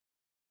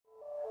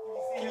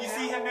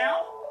see him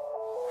now?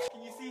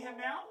 Can you see him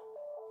now?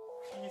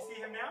 Can you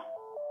see him now?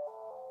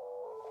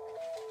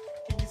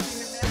 Can you see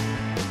him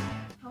now?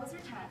 How was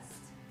your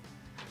test?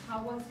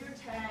 How was your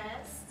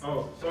test?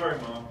 Oh, sorry,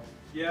 Mom.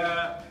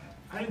 Yeah,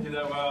 I didn't do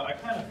that well. I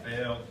kind of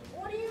failed.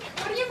 What do you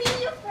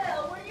mean you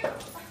failed?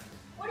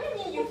 What do you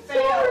mean you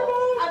failed?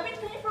 I've been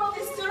paying for all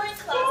these tutoring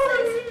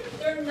classes.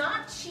 They're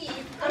not cheap.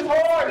 It's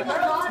hard. spending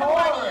a lot of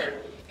money. Hard.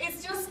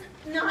 It's just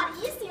not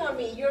easy on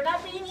me. You're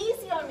not being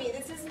easy on me.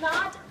 This is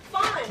not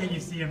fun. Can you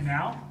see him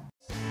now?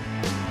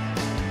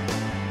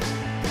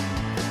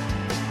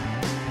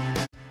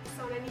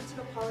 Son, I need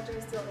to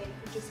apologize to the lady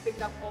who just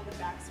picked up all the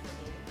bags for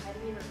me. I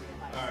didn't even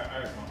realize. All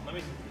right, Mom. Let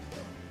me take this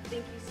down.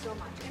 Thank you so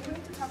much. And we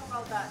need to talk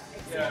about that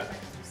exam Yeah. that you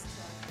just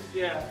took.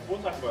 Yeah,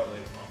 we'll talk about it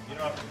later, Mom. You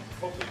don't have to.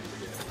 Hopefully you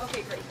forget it.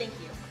 Okay, great. Thank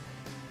you.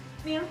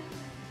 Ma'am,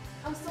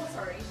 I'm so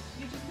sorry.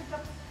 You just picked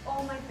up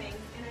all my things,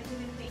 and I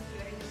didn't thank you.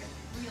 I didn't even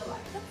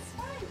realize. That's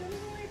fine. Don't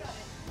even worry about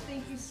it.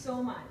 Thank you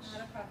so much.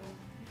 Not a problem.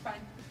 You're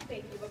fine.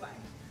 Thank you. Bye-bye.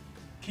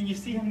 Can you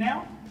see him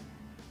now?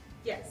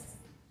 Yes.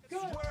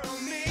 Good.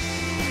 World needs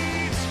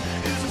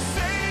is a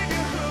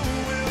savior who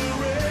will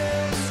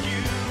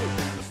rescue.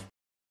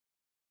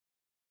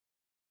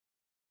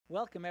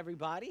 Welcome,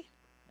 everybody.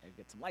 I'll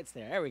get some lights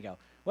there. There we go.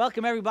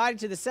 Welcome, everybody,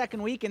 to the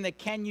second week in the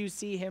Can You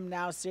See Him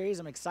Now series.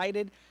 I'm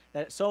excited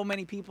that so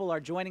many people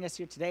are joining us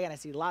here today, and I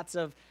see lots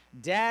of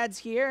dads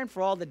here. And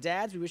for all the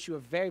dads, we wish you a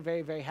very,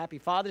 very, very happy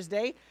Father's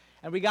Day.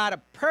 And we got a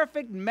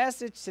perfect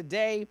message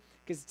today,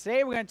 because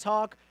today we're going to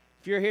talk,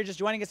 if you're here just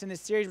joining us in this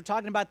series, we're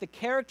talking about the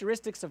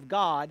characteristics of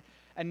God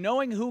and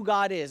knowing who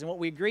God is. And what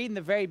we agreed in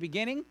the very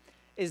beginning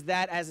is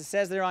that, as it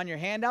says there on your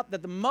handout,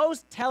 that the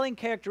most telling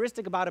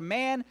characteristic about a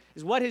man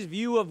is what his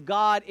view of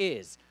God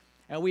is.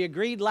 And we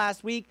agreed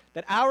last week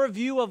that our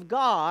view of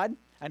God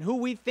and who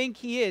we think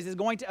he is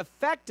going to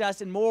affect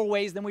us in more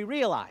ways than we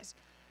realize.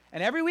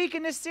 And every week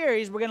in this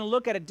series, we're going to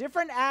look at a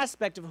different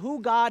aspect of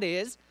who God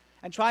is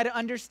and try to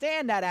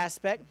understand that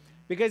aspect,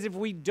 because if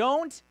we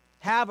don't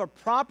have a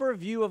proper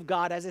view of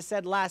God, as I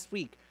said last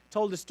week,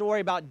 told a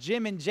story about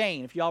Jim and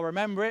Jane, if y'all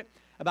remember it,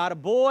 about a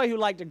boy who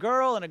liked a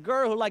girl and a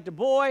girl who liked a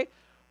boy,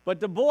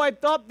 but the boy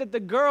thought that the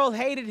girl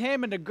hated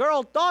him and the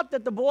girl thought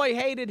that the boy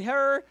hated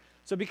her.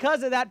 So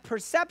because of that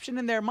perception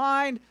in their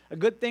mind, a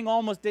good thing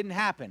almost didn't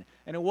happen.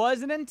 And it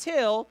wasn't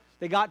until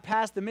they got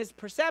past the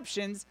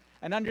misperceptions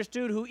and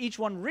understood who each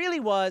one really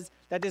was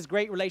that this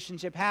great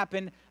relationship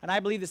happened. And I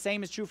believe the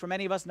same is true for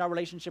many of us in our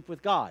relationship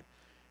with God.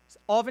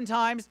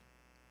 Oftentimes,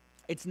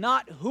 it's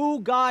not who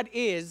God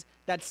is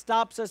that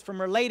stops us from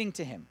relating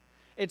to him.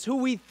 It's who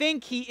we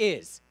think he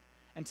is.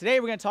 And today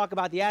we're going to talk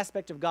about the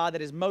aspect of God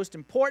that is most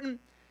important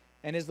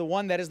and is the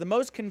one that is the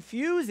most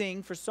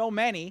confusing for so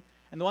many,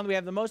 and the one that we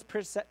have the most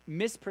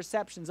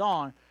misperceptions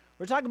on.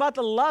 We're talking about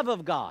the love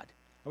of God.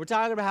 And we're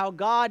talking about how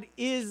God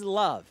is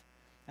love.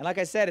 And like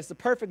I said, it's the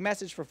perfect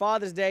message for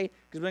Father's Day,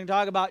 because we're going to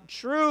talk about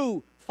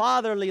true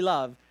fatherly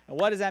love. And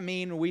what does that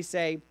mean when we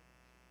say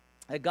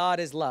that God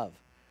is love?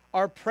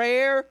 Our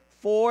prayer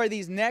for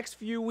these next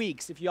few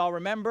weeks, if you all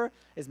remember,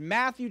 is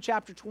Matthew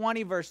chapter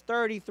 20, verse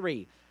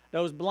 33.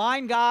 Those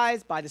blind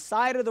guys by the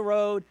side of the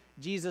road,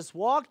 Jesus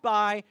walked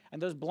by,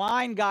 and those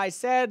blind guys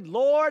said,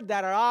 "Lord,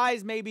 that our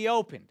eyes may be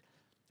opened."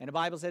 And the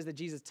Bible says that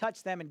Jesus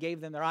touched them and gave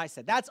them their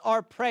eyesight. That's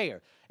our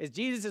prayer. As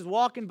Jesus is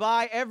walking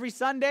by every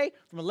Sunday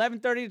from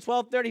 11:30 to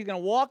 12:30, he's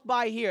going to walk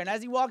by here. And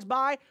as he walks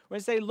by, we're going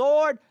to say,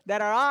 "Lord,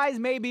 that our eyes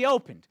may be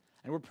opened."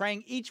 And we're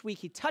praying each week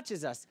he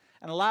touches us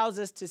and allows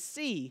us to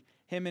see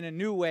him in a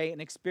new way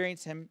and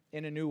experience him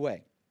in a new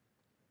way.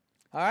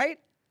 All right?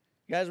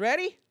 You guys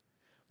ready?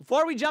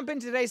 Before we jump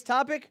into today's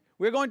topic,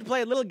 we're going to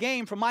play a little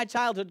game from my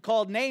childhood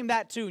called Name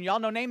That Tune. Y'all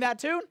know Name That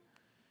Tune?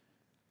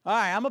 All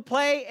right, I'm going to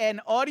play an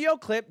audio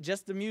clip,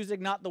 just the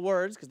music, not the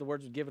words, because the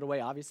words would give it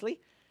away, obviously.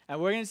 And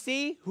we're going to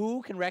see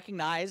who can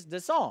recognize the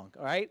song,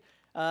 all right?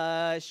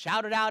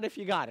 Shout it out if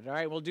you got it, all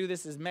right? We'll do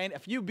this a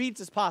few beats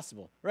as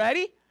possible.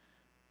 Ready?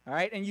 All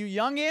right, and you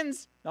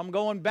youngins, I'm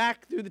going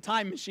back through the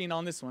time machine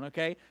on this one,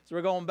 okay? So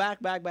we're going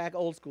back,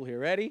 old school here.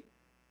 Ready?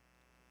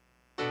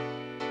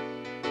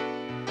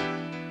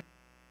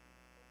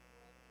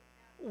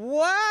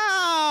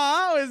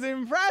 Wow, that was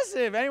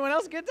impressive. Anyone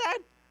else get that?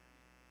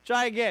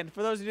 Try again,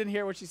 for those who didn't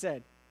hear what she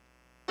said.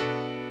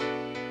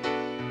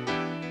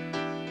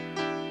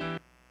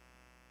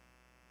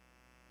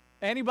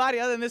 Anybody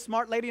other than this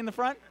smart lady in the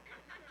front?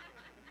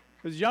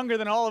 Who's younger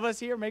than all of us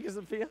here, make us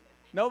feel?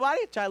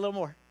 Nobody? Try a little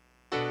more.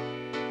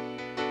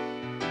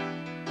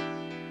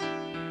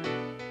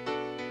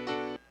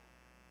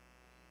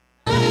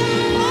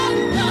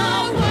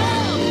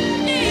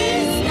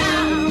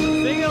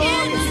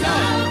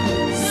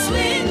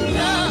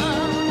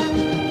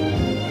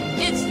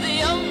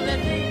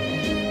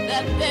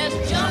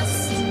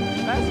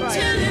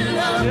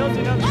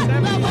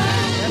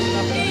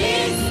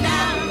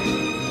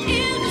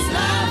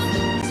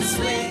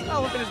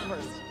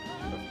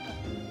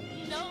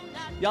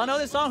 Y'all know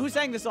this song? Who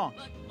sang this song?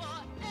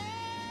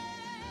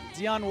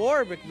 Dionne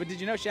Warwick, but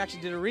did you know she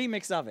actually did a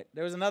remix of it?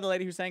 There was another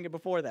lady who sang it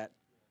before that.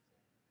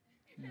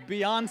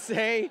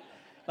 Beyonce.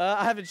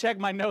 I have to check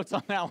my notes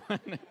on that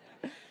one.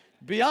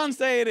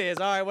 Beyonce it is.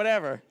 All right,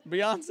 whatever.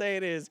 Beyonce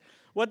it is.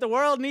 What the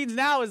world needs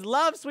now is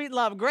love, sweet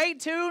love. Great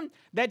tune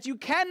that you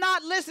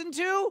cannot listen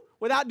to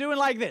without doing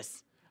like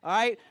this. All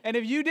right? And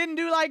if you didn't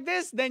do like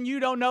this, then you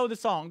don't know the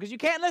song. Because you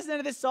can't listen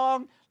to this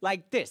song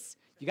like this.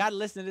 You got to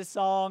listen to this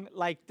song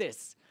like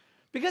this.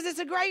 Because it's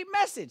a great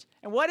message.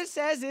 And what it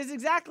says is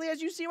exactly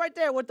as you see right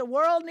there. What the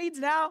world needs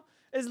now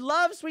is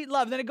love, sweet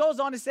love. Then it goes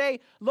on to say,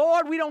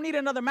 Lord, we don't need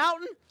another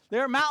mountain.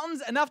 There are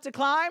mountains enough to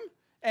climb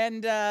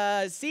and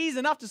seas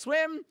enough to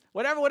swim.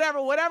 Whatever.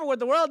 What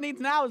the world needs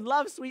now is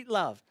love, sweet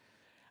love.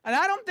 And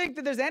I don't think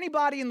that there's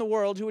anybody in the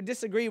world who would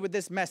disagree with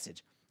this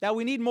message, that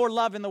we need more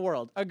love in the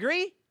world.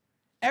 Agree?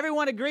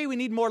 Everyone agree we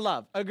need more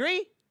love.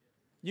 Agree?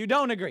 You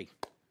don't agree.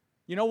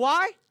 You know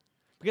why?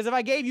 Because if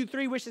I gave you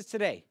 3 wishes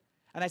today,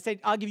 and I said,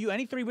 I'll give you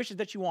any 3 wishes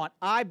that you want,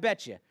 I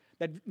bet you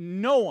that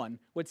no one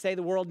would say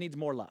the world needs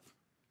more love.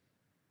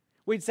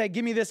 We'd say,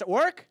 give me this at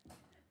work.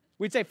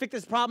 We'd say, fix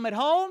this problem at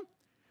home.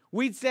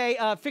 We'd say,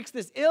 fix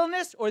this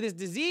illness or this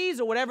disease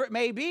or whatever it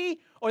may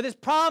be, or this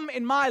problem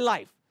in my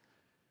life.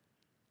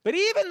 But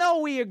even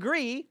though we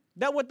agree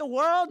that what the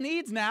world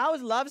needs now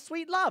is love,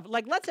 sweet love.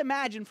 Like, let's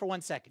imagine for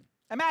 1 second.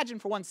 Imagine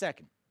for 1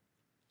 second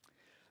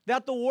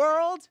that the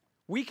world,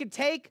 we could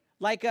take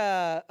like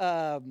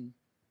a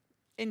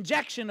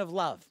injection of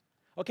love.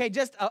 Okay,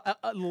 just a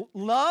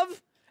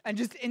love and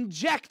just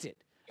inject it.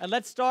 And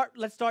let's start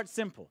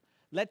simple.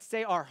 Let's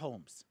say our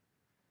homes.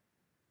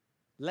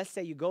 Let's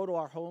say you go to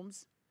our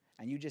homes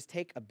and you just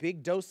take a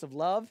big dose of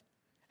love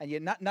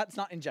and let's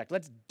not inject.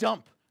 Let's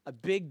dump a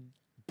big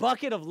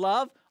bucket of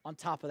love on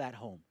top of that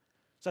home.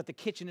 So that the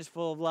kitchen is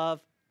full of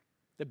love,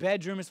 the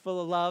bedroom is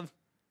full of love,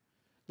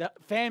 the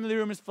family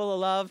room is full of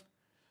love,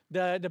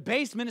 the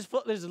basement is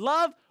full. There's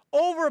love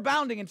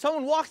overabounding, and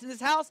someone walks in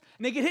this house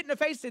and they get hit in the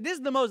face and say, this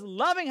is the most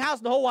loving house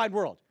in the whole wide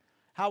world.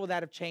 How would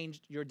that have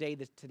changed your day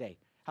today?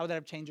 How would that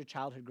have changed your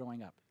childhood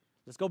growing up?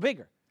 Let's go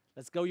bigger.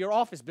 Let's go your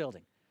office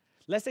building.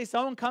 Let's say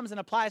someone comes and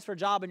applies for a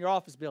job in your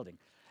office building.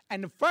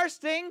 And the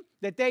first thing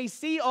that they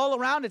see all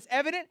around that's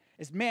evident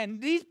is, man,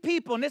 these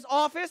people in this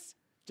office,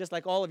 just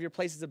like all of your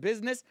places of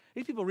business,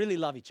 these people really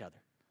love each other.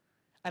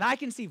 And I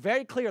can see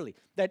very clearly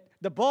that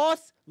the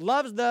boss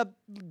loves the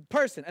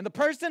person, and the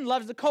person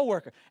loves the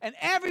coworker, and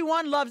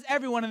everyone loves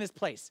everyone in this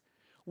place.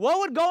 What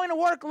would going to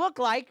work look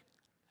like,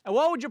 and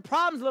what would your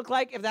problems look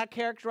like if that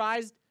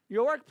characterized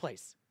your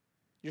workplace,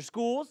 your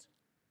schools?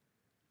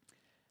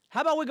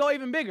 How about we go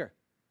even bigger?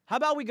 How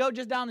about we go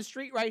just down the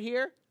street right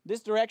here,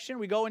 this direction,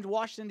 we go into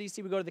Washington,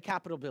 D.C., we go to the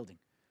Capitol building.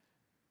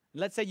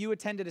 Let's say you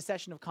attended a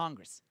session of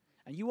Congress,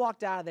 and you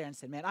walked out of there and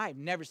said, man, I have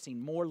never seen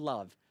more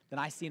love than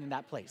I've seen in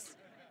that place.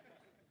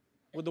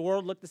 Would the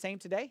world look the same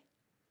today?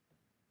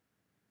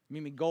 I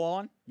mean, we go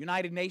on,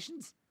 United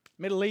Nations,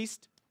 Middle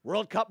East,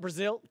 World Cup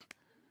Brazil.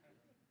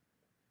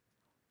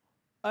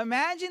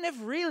 Imagine if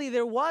really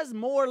there was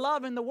more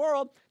love in the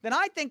world, then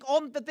I think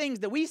all the things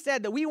that we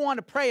said that we want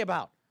to pray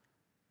about,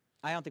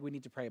 I don't think we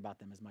need to pray about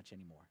them as much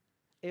anymore.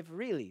 If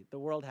really the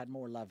world had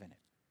more love in it.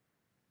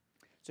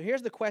 So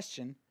here's the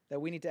question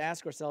that we need to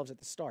ask ourselves at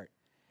the start.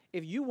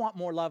 If you want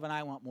more love and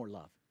I want more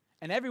love,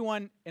 and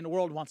everyone in the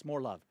world wants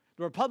more love,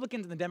 the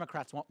Republicans and the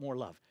Democrats want more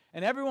love,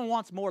 and everyone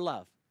wants more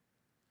love,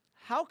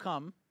 how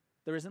come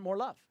there isn't more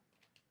love?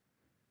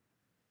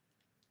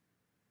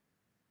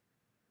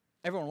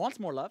 Everyone wants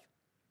more love.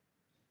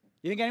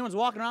 You think anyone's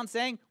walking around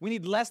saying, we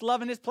need less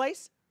love in this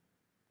place?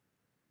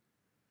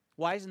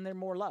 Why isn't there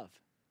more love?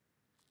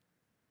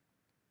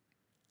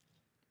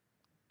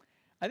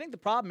 I think the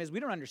problem is we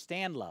don't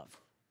understand love.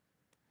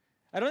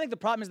 I don't think the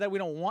problem is that we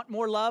don't want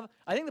more love.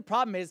 I think the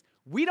problem is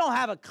we don't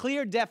have a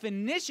clear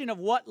definition of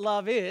what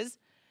love is.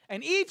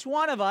 And each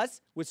one of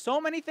us, with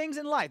so many things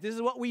in life, this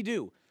is what we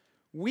do.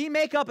 We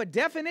make up a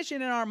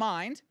definition in our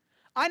mind.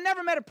 I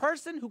never met a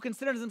person who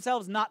considers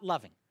themselves not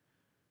loving.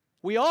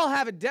 We all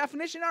have a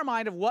definition in our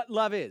mind of what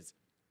love is.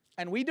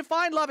 And we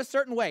define love a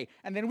certain way.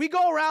 And then we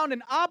go around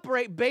and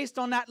operate based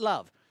on that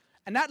love.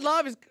 And that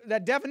love is,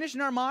 that definition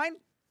in our mind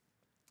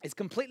is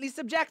completely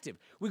subjective.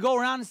 We go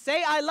around and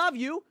say, I love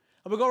you.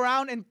 And we go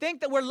around and think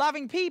that we're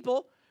loving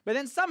people. But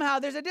then somehow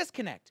there's a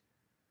disconnect.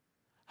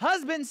 A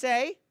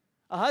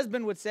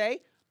husband would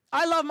say,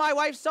 I love my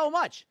wife so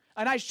much.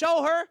 And I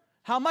show her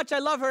how much I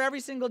love her every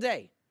single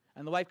day.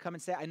 And the wife come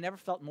and say, I never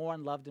felt more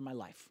unloved in my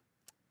life.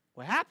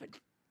 What happened?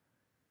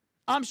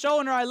 I'm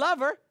showing her I love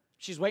her.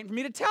 She's waiting for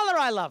me to tell her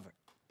I love her.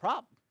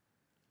 Problem.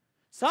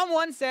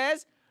 Someone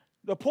says,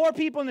 the poor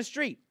people in the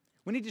street,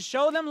 we need to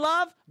show them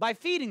love by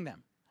feeding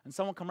them. And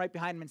someone come right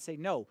behind them and say,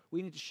 no,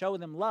 we need to show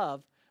them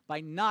love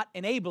by not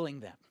enabling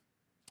them.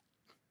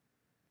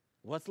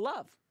 What's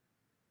love?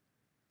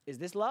 Is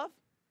this love?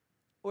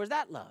 Or is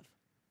that love?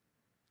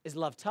 Is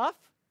love tough?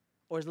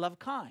 Or is love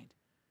kind?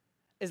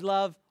 Is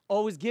love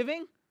always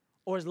giving?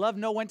 Or is love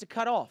know when to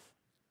cut off?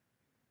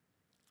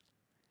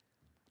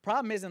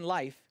 Problem is in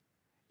life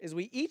is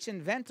we each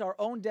invent our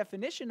own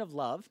definition of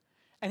love.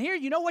 And here,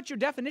 you know what your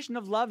definition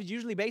of love is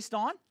usually based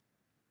on?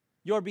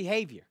 Your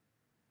behavior.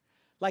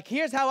 Like,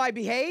 here's how I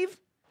behave,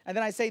 and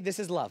then I say, this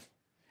is love.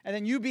 and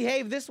then you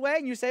behave this way,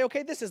 and you say,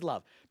 okay, this is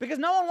love. Because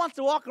no one wants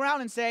to walk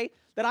around and say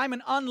that I'm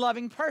an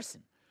unloving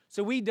person.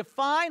 So we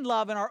define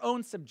love in our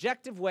own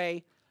subjective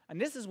way, and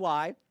this is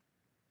why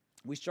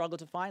we struggle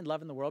to find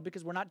love in the world,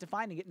 because we're not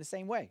defining it in the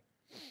same way.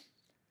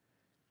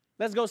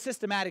 Let's go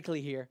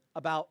systematically here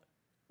about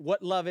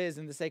what love is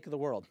in the sake of the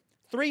world.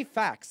 3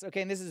 facts,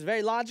 okay, and this is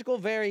very logical,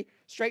 very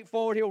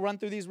straightforward. We'll run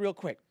through these real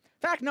quick.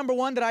 Fact number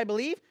 1 that I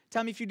believe,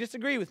 tell me if you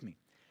disagree with me,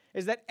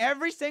 is that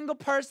every single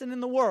person in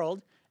the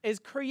world is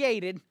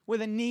created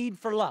with a need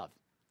for love.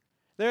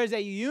 There is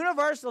a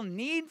universal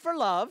need for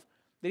love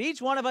that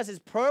each one of us is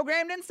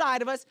programmed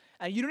inside of us,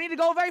 and you don't need to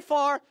go very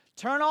far.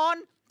 Turn on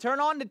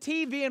the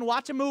TV and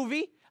watch a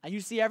movie, and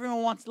you see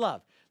everyone wants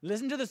love.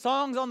 Listen to the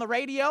songs on the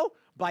radio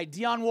by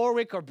Dionne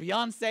Warwick or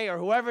Beyonce or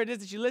whoever it is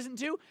that you listen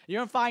to. You're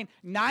going to find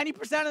 90%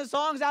 of the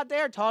songs out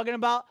there talking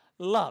about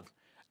love.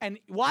 And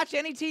watch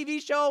any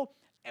TV show.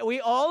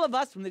 All of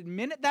us, from the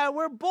minute that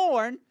we're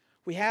born,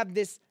 we have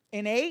this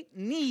innate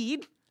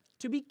need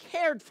to be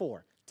cared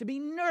for, to be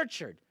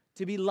nurtured,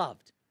 to be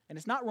loved. And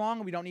it's not wrong,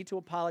 and we don't need to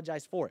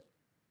apologize for it.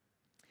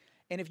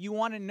 And if you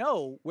want to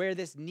know where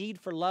this need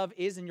for love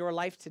is in your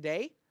life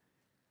today,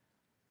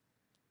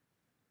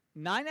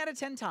 9 out of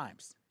 10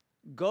 times,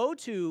 go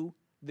to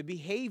the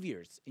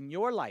behaviors in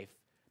your life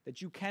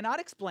that you cannot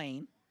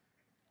explain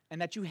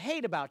and that you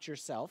hate about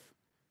yourself.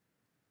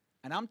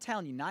 And I'm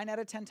telling you, 9 out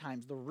of 10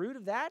 times, the root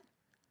of that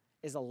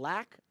is a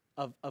lack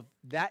of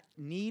that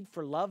need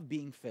for love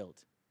being filled.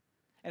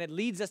 And it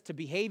leads us to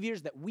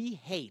behaviors that we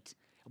hate.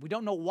 We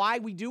don't know why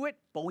we do it,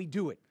 but we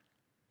do it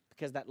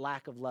because that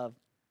lack of love,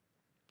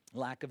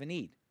 lack of a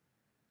need.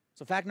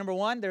 So fact number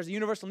 1, there's a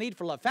universal need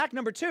for love. Fact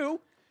number 2,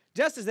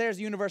 just as there's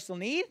a universal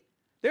need,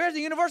 there is a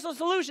universal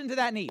solution to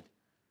that need.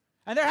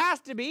 And there has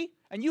to be,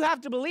 and you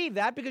have to believe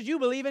that because you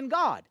believe in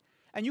God.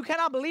 And you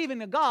cannot believe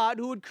in a God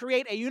who would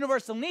create a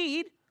universal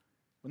need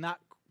without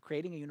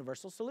creating a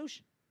universal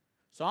solution.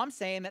 So I'm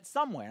saying that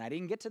somewhere, and I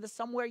didn't get to the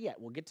somewhere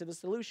yet. We'll get to the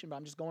solution, but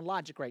I'm just going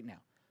logic right now.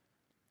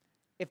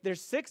 If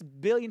there's 6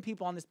 billion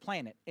people on this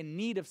planet in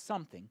need of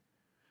something,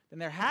 then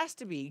there has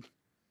to be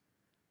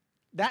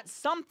that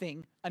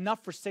something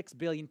enough for 6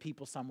 billion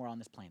people somewhere on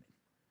this planet.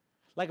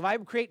 Like if I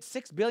create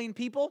 6 billion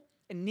people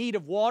in need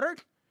of water,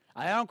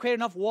 and I don't create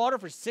enough water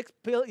for 6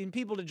 billion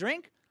people to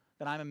drink,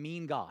 then I'm a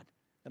mean God,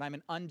 then I'm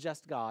an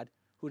unjust God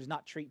who does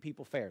not treat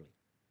people fairly.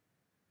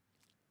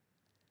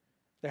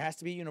 There has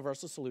to be a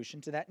universal solution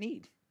to that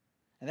need.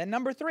 And then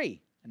number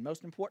 3, and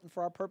most important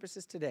for our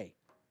purposes today,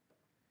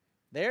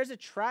 there's a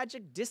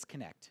tragic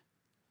disconnect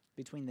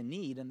between the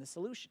need and the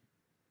solution.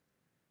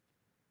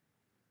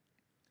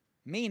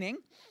 Meaning,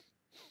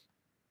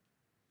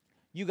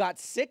 you got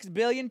 6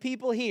 billion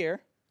people here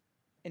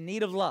in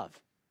need of love.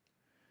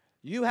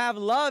 You have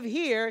love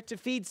here to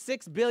feed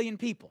 6 billion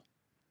people.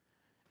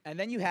 And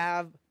then you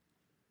have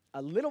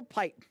a little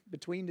pipe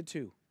between the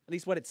two, at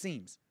least what it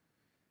seems.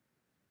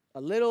 A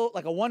little,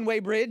 like a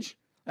one-way bridge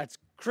that's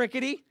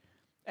crickety,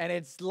 and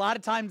it's a lot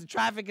of times the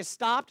traffic is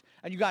stopped,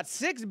 and you got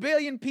 6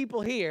 billion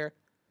people here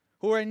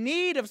who are in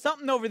need of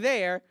something over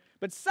there,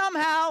 but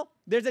somehow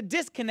there's a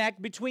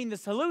disconnect between the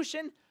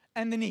solution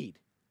and the need.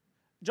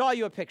 Draw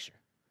you a picture.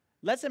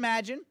 Let's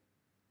imagine,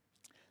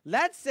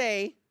 let's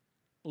say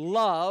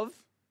love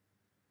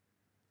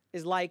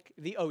is like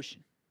the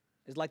ocean,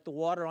 is like the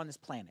water on this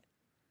planet.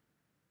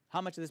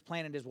 How much of this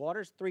planet is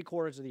water? It's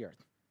 3/4 of the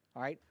earth,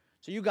 all right?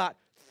 So you got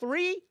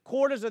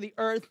 3/4 of the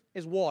earth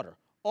is water.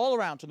 All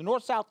around, to the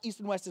north, south, east,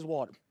 and west is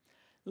water.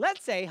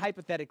 Let's say,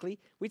 hypothetically,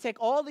 we take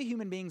all the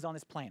human beings on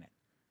this planet,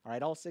 all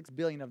right, all 6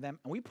 billion of them,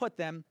 and we put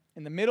them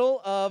in the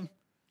middle of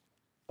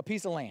a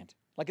piece of land.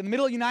 Like in the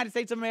middle of the United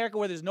States of America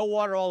where there's no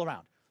water all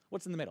around.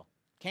 What's in the middle?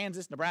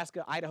 Kansas,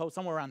 Nebraska, Idaho,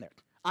 somewhere around there.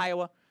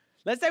 Iowa.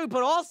 Let's say we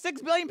put all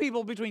 6 billion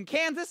people between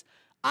Kansas,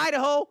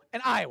 Idaho,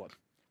 and Iowa.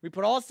 We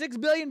put all 6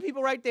 billion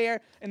people right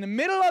there in the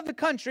middle of the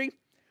country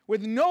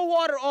with no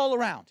water all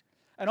around.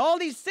 And all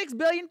these 6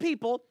 billion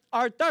people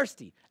are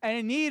thirsty and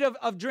in need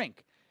of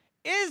drink.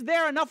 Is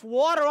there enough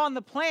water on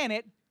the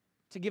planet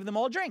to give them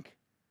all drink?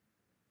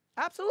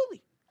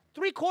 Absolutely.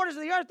 3/4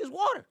 of the earth is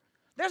water.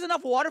 There's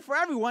enough water for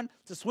everyone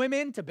to swim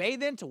in, to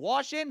bathe in, to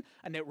wash in,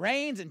 and it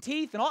rains and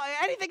teeth and all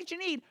anything that you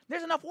need.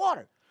 There's enough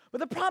water. But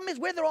the problem is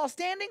where they're all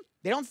standing,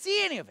 they don't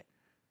see any of it.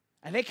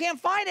 And they can't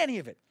find any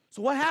of it.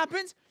 So what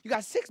happens? You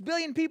got 6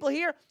 billion people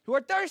here who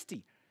are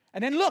thirsty.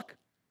 And then look,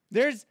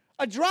 there's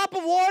a drop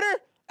of water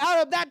out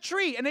of that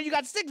tree. And then you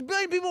got 6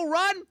 billion people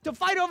run to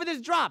fight over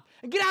this drop.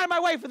 And get out of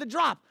my way for the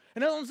drop.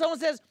 And then someone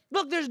says,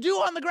 look, there's dew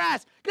on the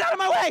grass. Get out of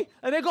my way.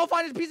 And they go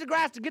find this piece of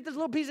grass to get this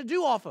little piece of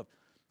dew off of.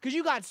 Because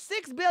you got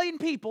 6 billion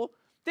people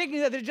thinking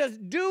that there's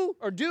just dew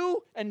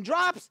and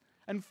drops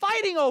and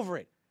fighting over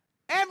it.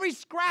 Every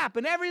scrap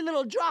and every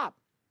little drop.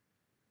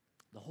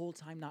 The whole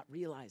time not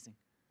realizing,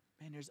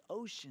 man, there's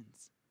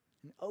oceans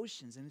and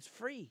oceans and it's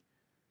free.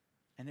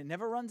 And it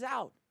never runs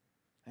out.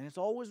 And it's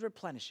always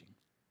replenishing.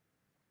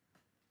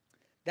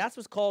 That's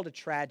what's called a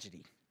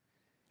tragedy.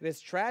 It is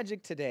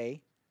tragic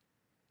today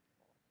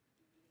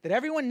that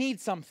everyone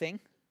needs something.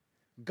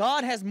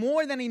 God has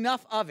more than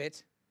enough of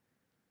it.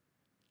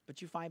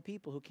 but you find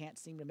people who can't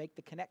seem to make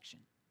the connection.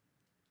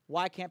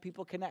 Why can't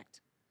people connect?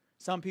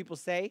 Some people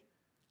say,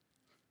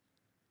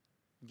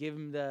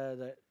 give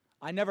them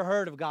I never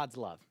heard of God's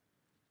love.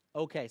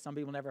 Okay, some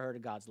people never heard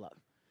of God's love.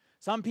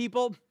 Some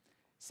people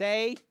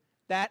say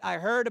that I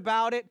heard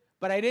about it,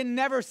 but I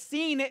never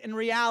seen it in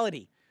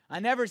reality. I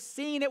never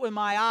seen it with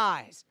my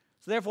eyes,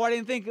 so therefore I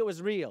didn't think it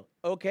was real.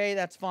 Okay,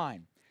 that's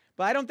fine.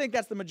 But I don't think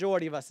that's the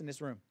majority of us in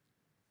this room.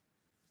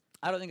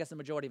 I don't think that's the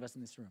majority of us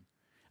in this room.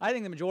 I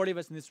think the majority of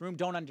us in this room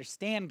don't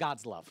understand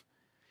God's love.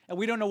 And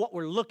we don't know what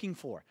we're looking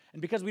for.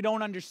 And because we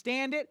don't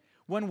understand it,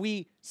 when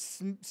we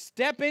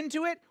step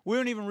into it, we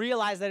don't even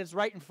realize that it's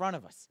right in front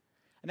of us.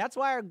 And that's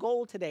why our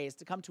goal today is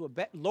to come to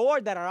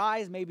Lord, that our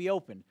eyes may be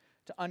open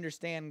to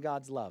understand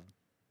God's love.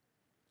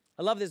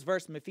 I love this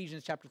verse from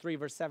Ephesians chapter 3,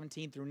 verse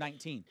 17 through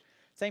 19.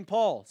 St.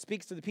 Paul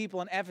speaks to the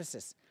people in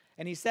Ephesus,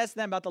 and he says to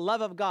them about the love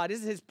of God.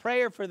 This is his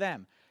prayer for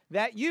them,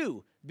 that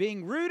you,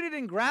 being rooted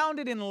and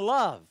grounded in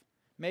love,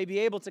 may be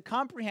able to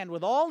comprehend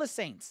with all the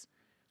saints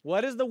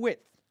what is the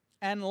width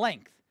and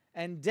length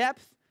and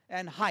depth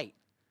and height,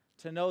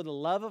 to know the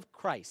love of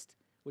Christ,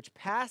 which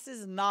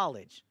passes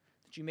knowledge,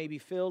 that you may be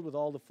filled with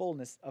all the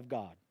fullness of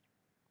God.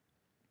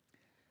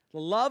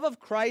 The love of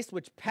Christ,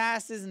 which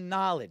passes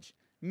knowledge,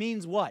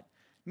 means what?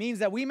 Means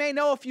that we may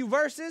know a few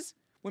verses,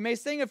 we may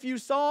sing a few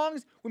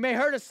songs, we may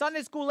heard a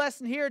Sunday school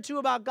lesson here or two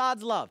about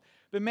God's love.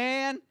 But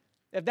man,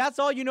 if that's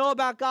all you know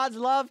about God's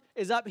love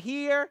is up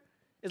here,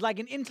 is like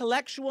an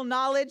intellectual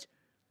knowledge,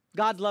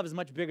 God's love is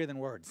much bigger than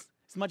words.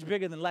 It's much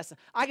bigger than lessons.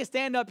 I could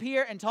stand up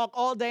here and talk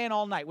all day and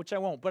all night, which I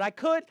won't. But I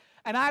could,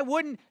 and I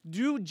wouldn't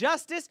do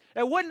justice.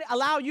 It wouldn't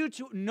allow you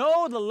to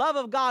know the love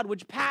of God,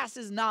 which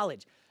passes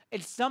knowledge.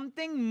 It's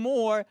something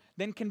more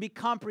than can be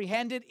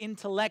comprehended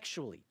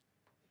intellectually.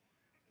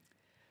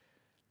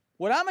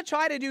 What I'm going to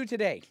try to do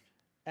today,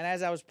 and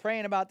as I was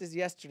praying about this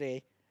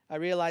yesterday, I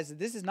realized that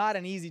this is not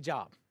an easy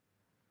job.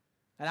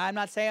 And I'm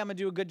not saying I'm going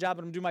to do a good job,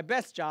 but I'm going to do my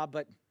best job,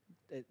 but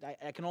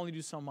I can only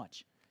do so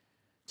much.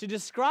 To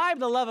describe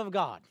the love of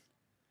God,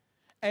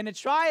 and to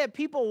try and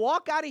people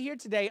walk out of here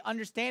today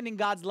understanding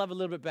God's love a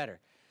little bit better.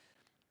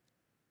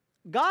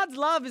 God's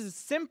love is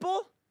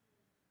simple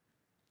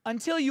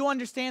until you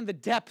understand the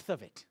depth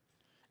of it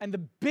and the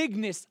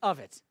bigness of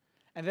it.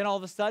 And then all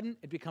of a sudden,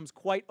 it becomes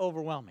quite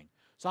overwhelming.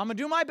 So I'm going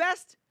to do my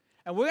best,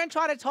 and we're going to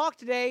try to talk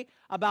today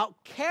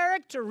about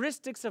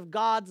characteristics of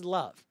God's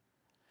love.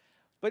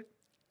 But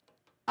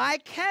I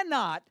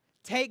cannot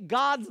take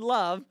God's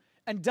love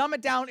and dumb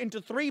it down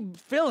into 3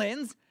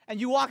 fill-ins, and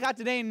you walk out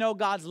today and know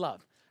God's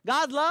love.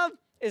 God's love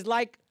is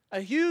like a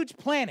huge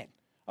planet,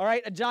 all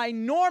right, a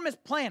ginormous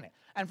planet.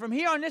 And from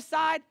here on this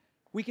side,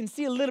 we can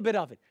see a little bit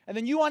of it. And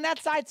then you on that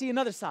side see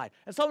another side.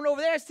 And someone over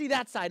there see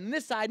that side, and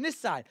this side, and this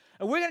side.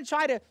 And we're going to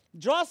try to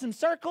draw some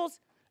circles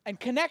and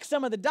connect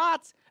some of the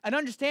dots and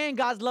understand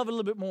God's love a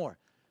little bit more.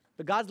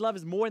 But God's love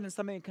is more than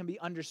something that can be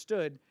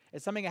understood.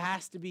 It's something that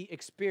has to be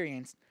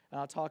experienced, and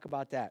I'll talk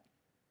about that.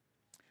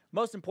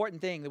 Most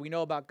important thing that we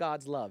know about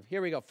God's love.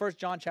 Here we go, 1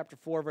 John chapter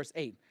 4, verse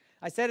 8.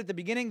 I said at the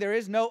beginning, there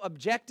is no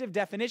objective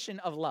definition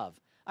of love.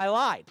 I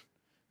lied.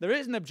 There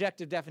is an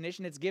objective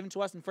definition. It's given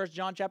to us in 1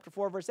 John chapter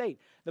 4, verse 8.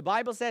 The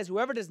Bible says,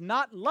 whoever does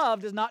not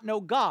love does not know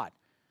God,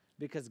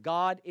 because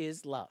God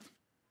is love.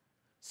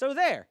 So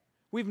there,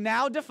 we've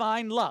now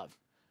defined love.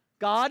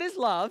 God is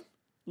love.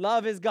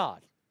 Love is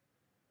God.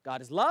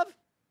 God is love.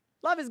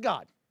 Love is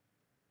God.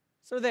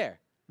 So there,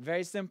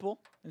 very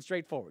simple and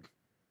straightforward.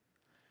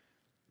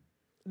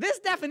 This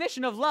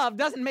definition of love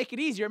doesn't make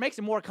it easier. It makes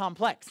it more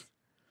complex.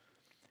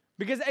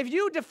 Because if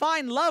you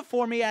define love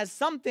for me as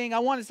something, I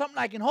wanted something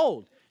I can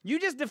hold. You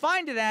just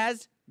defined it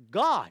as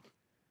God,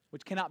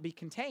 which cannot be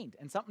contained,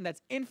 and something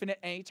that's infinite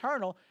and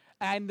eternal.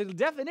 And the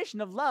definition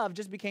of love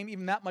just became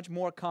even that much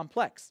more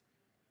complex.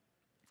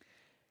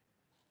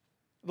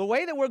 The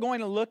way that we're going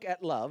to look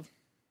at love,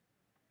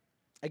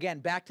 again,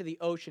 back to the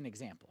ocean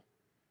example.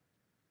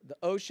 The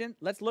ocean,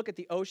 let's look at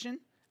the ocean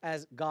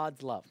as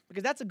God's love.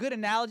 Because that's a good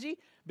analogy,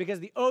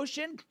 because the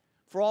ocean,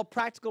 for all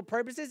practical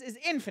purposes, is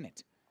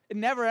infinite. It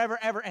never, ever,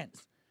 ever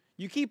ends.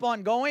 You keep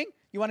on going.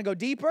 You want to go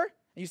deeper,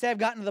 and you say, I've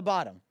gotten to the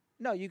bottom.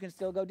 No, you can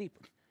still go deeper.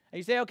 And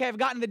you say, okay, I've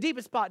gotten to the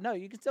deepest spot. No,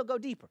 you can still go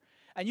deeper.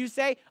 And you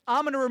say,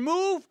 I'm going to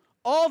remove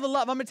all the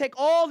love. I'm going to take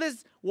all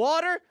this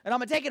water, and I'm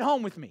going to take it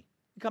home with me.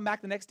 You come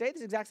back the next day,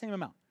 this exact same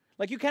amount.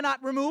 Like you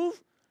cannot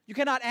remove, you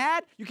cannot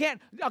add, you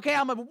can't, okay,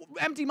 I'm going to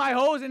empty my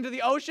hose into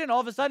the ocean. All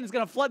of a sudden, it's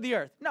going to flood the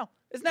earth. No,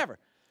 it's never.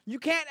 You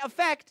can't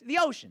affect the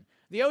ocean.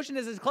 The ocean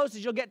is as close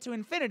as you'll get to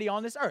infinity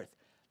on this earth.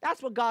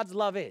 That's what God's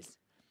love is.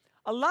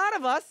 A lot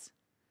of us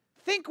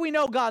think we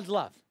know God's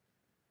love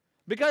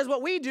because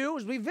what we do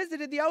is we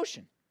visited the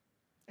ocean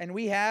and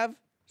we have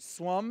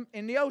swam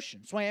in the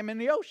ocean,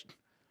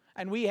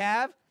 and we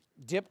have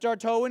dipped our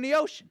toe in the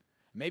ocean.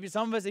 Maybe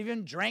some of us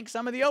even drank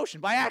some of the ocean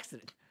by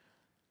accident.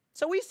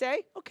 So we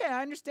say, okay,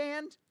 I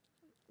understand,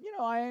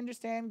 I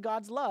understand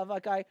God's love.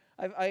 Like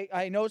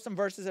I know some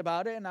verses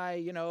about it and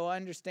I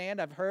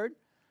understand, I've heard,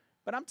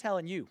 but I'm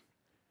telling you,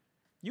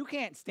 you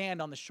can't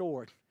stand on the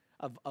shore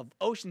of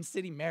Ocean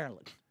City,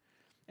 Maryland,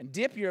 and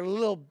dip your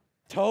little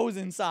toes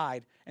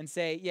inside and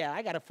say, yeah,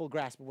 I got a full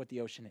grasp of what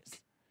the ocean is.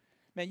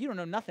 Man, you don't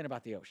know nothing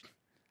about the ocean.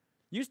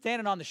 You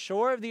standing on the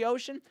shore of the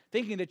ocean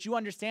thinking that you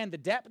understand the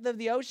depth of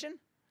the ocean?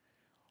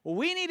 What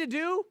we need to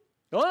do,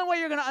 the only way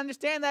you're going to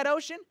understand that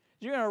ocean,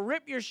 you're going to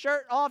rip your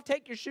shirt off,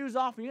 take your shoes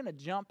off, and you're going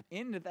to jump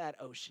into that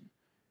ocean.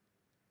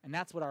 And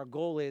that's what our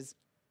goal is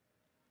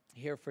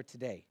here for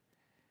today.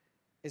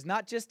 Is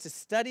not just to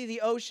study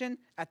the ocean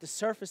at the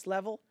surface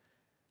level,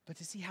 but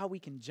to see how we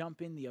can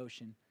jump in the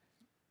ocean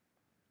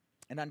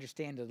and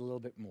understand it a little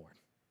bit more.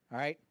 All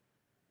right?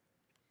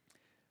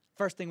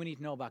 First thing we need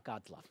to know about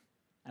God's love.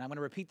 And I'm going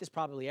to repeat this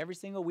probably every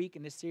single week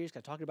in this series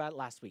because I talked about it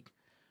last week.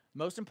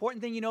 Most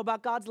important thing you know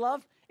about God's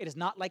love, it is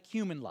not like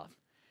human love.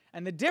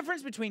 And the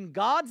difference between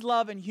God's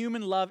love and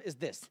human love is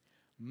this.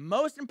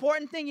 Most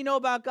important thing you know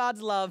about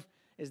God's love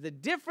is the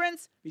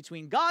difference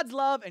between God's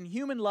love and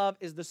human love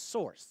is the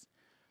source.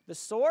 The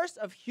source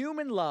of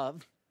human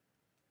love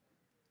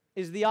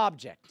is the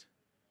object.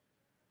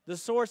 The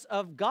source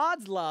of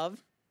God's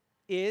love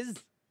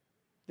is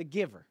the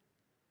giver.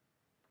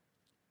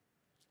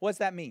 What's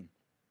that mean?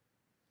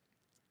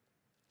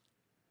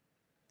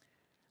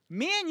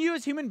 Me and you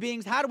as human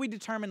beings, how do we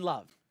determine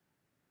love?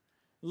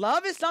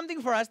 Love is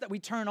something for us that we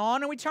turn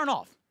on and we turn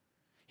off.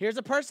 Here's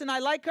a person, I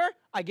like her,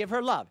 I give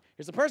her love.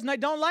 Here's a person I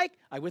don't like,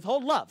 I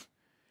withhold love.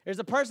 Here's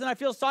a person I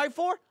feel sorry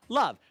for,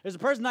 love. There's a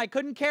person I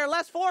couldn't care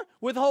less for,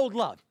 withhold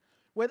love.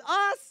 With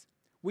us,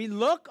 we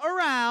look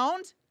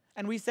around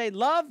and we say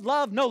love,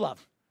 love, no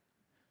love.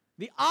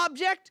 The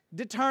object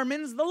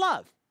determines the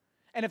love.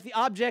 And if the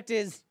object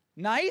is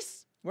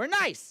nice, we're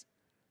nice.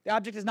 The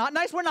object is not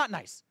nice, we're not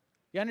nice.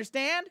 You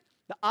understand?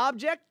 The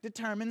object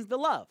determines the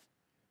love.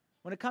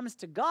 When it comes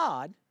to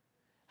God,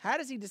 how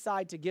does he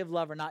decide to give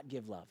love or not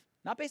give love?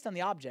 Not based on the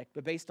object,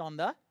 but based on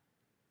the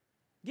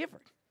giver.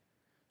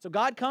 So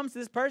God comes to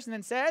this person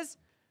and says,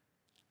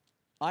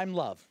 I'm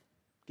love,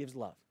 gives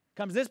love.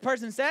 Comes to this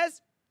person and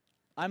says,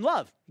 I'm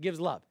love, he gives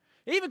love.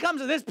 He even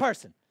comes to this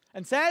person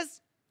and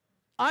says,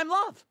 I'm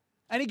love,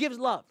 and he gives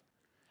love.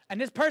 And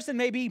this person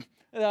may be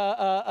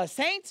a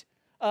saint.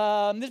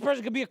 This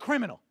person could be a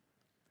criminal.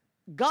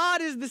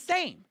 God is the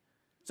same.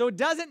 So it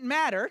doesn't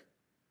matter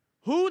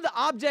who the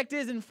object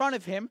is in front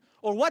of him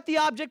or what the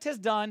object has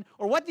done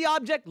or what the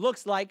object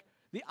looks like.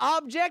 The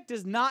object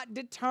does not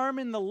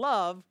determine the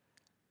love,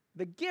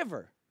 the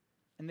giver.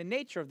 And the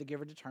nature of the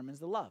giver determines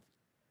the love.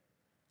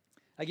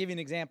 I'll give you an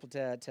example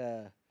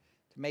to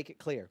make it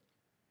clear.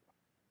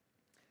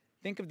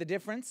 Think of the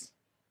difference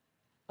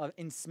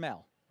in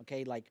smell.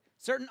 Okay, like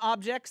certain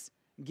objects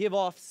give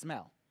off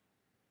smell.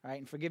 All right,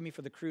 and forgive me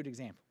for the crude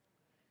example.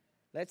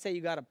 Let's say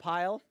you got a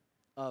pile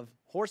of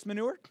horse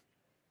manure,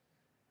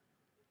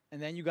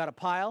 and then you got a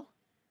pile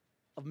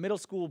of middle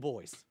school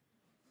boys.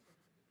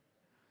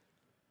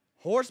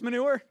 Horse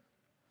manure,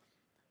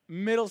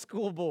 middle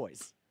school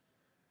boys.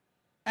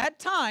 At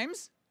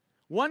times,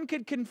 one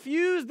could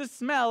confuse the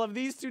smell of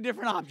these two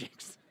different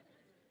objects.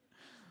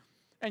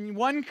 And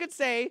one could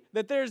say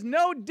that there's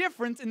no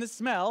difference in the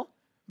smell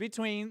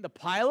between the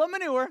pile of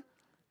manure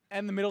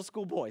and the middle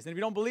school boys. And if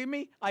you don't believe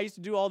me, I used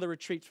to do all the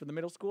retreats for the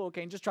middle school,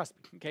 okay? And just trust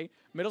me, okay?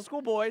 Middle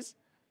school boys.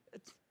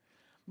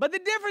 But the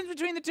difference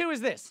between the two is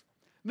this.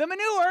 The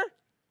manure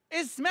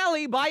is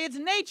smelly by its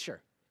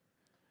nature.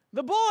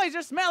 The boys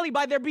are smelly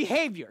by their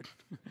behavior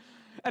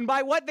and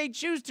by what they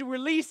choose to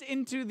release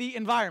into the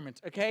environment,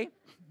 okay?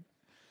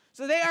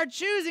 So they are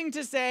choosing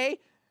to say,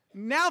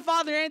 now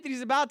Father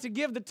Anthony's about to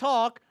give the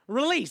talk,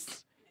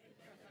 release.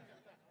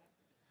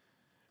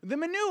 The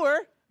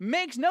manure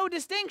makes no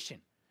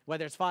distinction.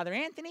 Whether it's Father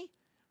Anthony,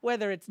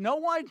 whether it's no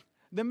one,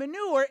 the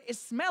manure is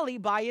smelly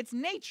by its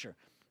nature.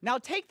 Now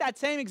take that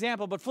same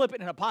example, but flip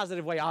it in a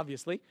positive way,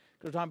 obviously,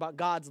 because we're talking about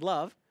God's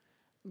love.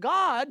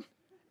 God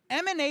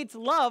emanates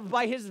love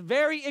by his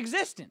very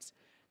existence.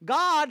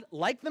 God,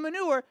 like the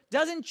manure,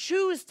 doesn't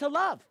choose to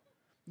love.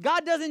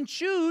 God doesn't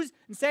choose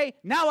and say,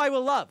 now I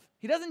will love.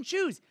 He doesn't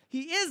choose.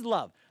 He is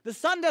love. The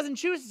sun doesn't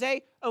choose to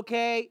say,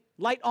 okay,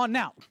 light on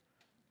now.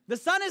 The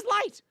sun is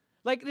light.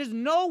 Like, there's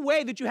no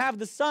way that you have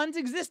the sun's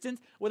existence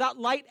without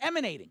light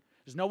emanating.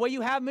 There's no way you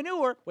have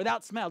manure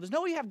without smell. There's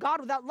no way you have God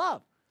without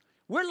love.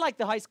 We're like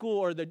the high school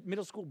or the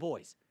middle school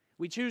boys.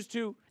 We choose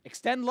to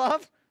extend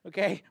love,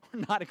 okay, or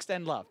not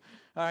extend love.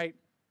 All right?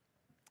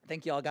 I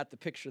think y'all got the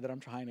picture that I'm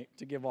trying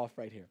to give off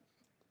right here.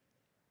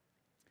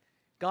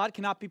 God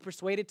cannot be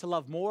persuaded to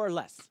love more or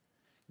less.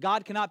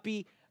 God cannot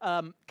be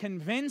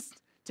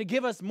convinced to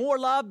give us more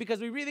love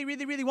because we really,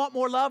 really, really want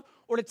more love,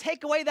 or to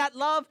take away that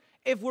love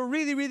if we're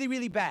really, really,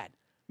 really bad.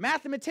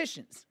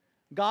 Mathematicians,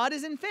 God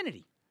is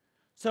infinity.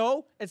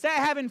 So, let's say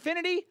I have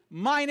infinity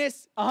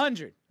minus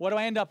 100. What do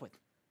I end up with?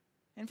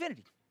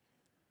 Infinity.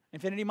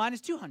 Infinity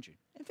minus 200.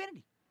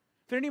 Infinity.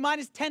 Infinity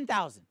minus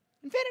 10,000.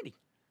 Infinity.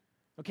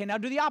 Okay, now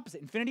do the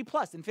opposite. Infinity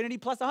plus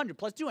 100,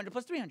 plus 200,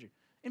 plus 300.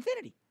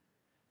 Infinity.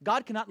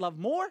 God cannot love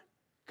more,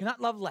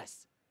 cannot love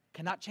less,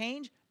 cannot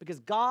change, because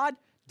God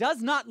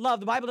does not love.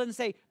 The Bible doesn't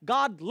say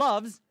God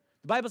loves.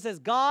 The Bible says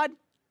God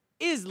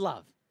is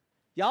love.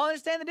 Y'all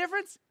understand the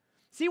difference?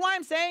 See why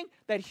I'm saying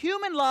that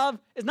human love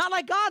is not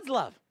like God's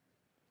love.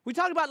 We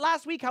talked about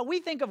last week how we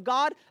think of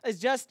God as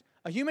just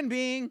a human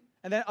being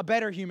and then a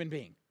better human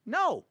being.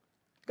 No,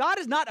 God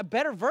is not a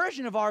better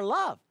version of our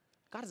love.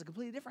 God is a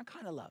completely different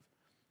kind of love.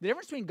 The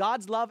difference between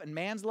God's love and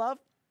man's love,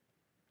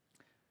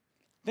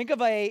 think of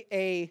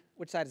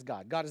which side is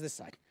God? God is this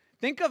side.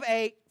 Think of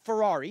a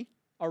Ferrari,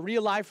 a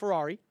real live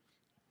Ferrari,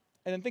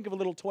 and then think of a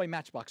little toy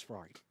Matchbox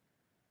Ferrari.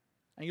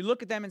 And you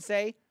look at them and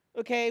say,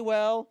 okay,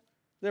 well,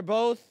 they're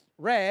both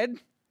red,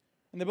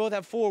 and they both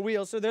have 4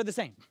 wheels, so they're the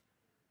same.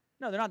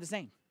 No, they're not the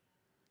same.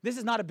 This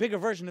is not a bigger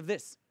version of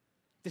this.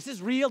 This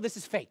is real, this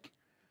is fake.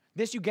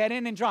 This you get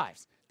in and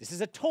drives. This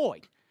is a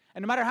toy.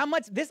 And no matter how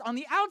much this on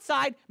the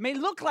outside may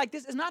look like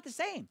this, is not the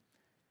same.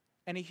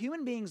 And a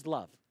human being's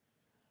love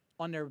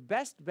on their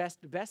best,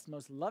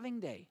 most loving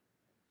day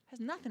has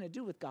nothing to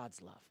do with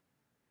God's love.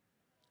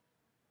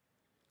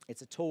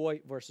 It's a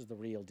toy versus the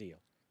real deal.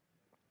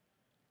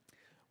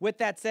 With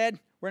that said,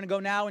 we're going to go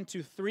now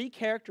into 3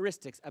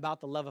 characteristics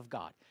about the love of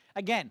God.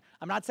 Again,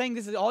 I'm not saying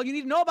this is all you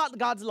need to know about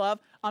God's love.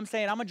 I'm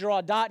saying I'm going to draw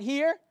a dot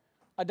here,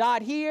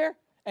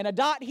 and a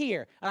dot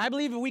here. And I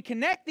believe if we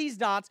connect these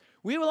dots,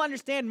 we will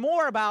understand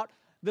more about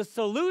the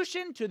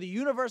solution to the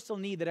universal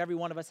need that every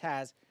one of us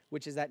has,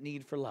 which is that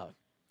need for love.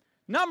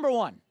 Number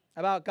 1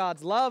 about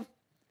God's love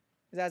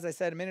is, as I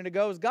said a minute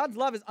ago, is God's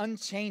love is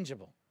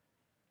unchangeable.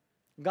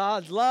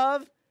 God's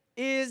love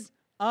is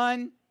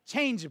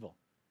unchangeable.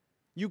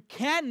 You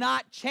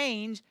cannot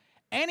change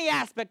any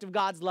aspect of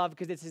God's love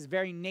because it's his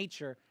very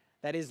nature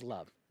that is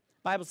love.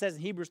 The Bible says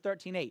in Hebrews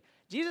 13:8,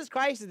 Jesus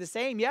Christ is the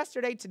same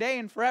yesterday, today,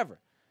 and forever.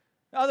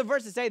 Other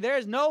verses say there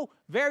is no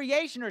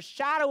variation or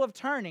shadow of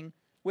turning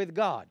with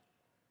God.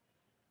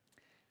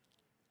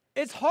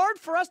 It's hard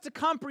for us to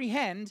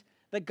comprehend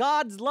that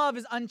God's love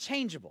is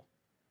unchangeable.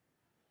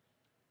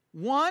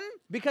 1,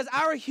 because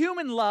our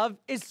human love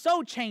is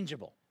so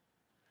changeable.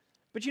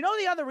 But you know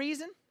the other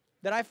reason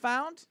that I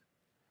found?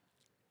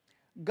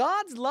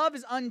 God's love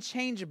is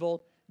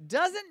unchangeable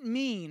doesn't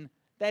mean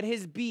that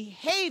his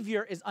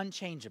behavior is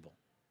unchangeable.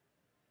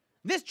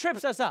 This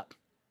trips us up.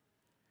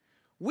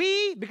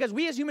 Because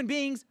we as human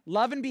beings,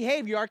 love and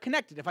behavior are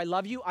connected. If I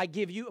love you, I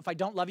give you. If I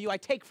don't love you, I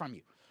take from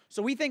you.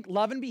 So we think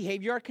love and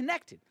behavior are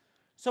connected.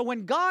 So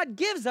when God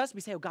gives us,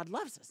 we say, oh, God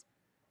loves us.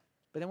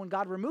 But then when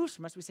God removes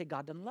from us, we say,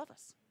 God doesn't love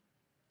us.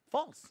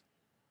 False.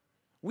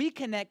 We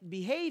connect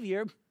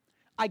behavior.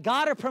 I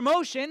got a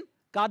promotion,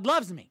 God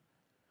loves me.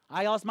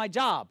 I lost my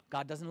job,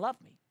 God doesn't love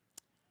me.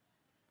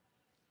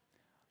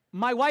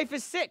 My wife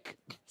is sick.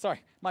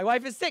 My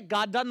wife is sick,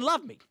 God doesn't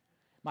love me.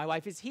 My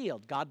wife is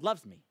healed, God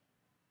loves me.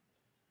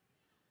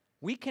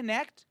 We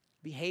connect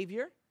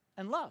behavior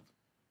and love.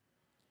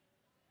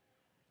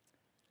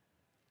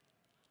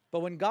 But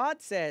when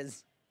God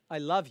says, I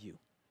love you,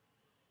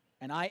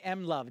 and I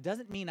am love, it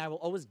doesn't mean I will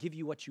always give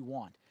you what you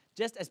want.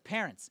 Just as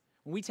parents,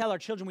 when we tell our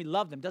children we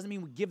love them, doesn't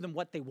mean we give them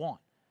what they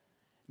want.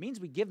 It means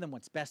we give them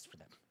what's best for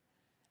them.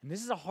 And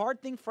this is a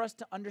hard thing for us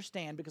to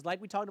understand because like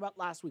we talked about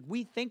last week,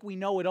 we think we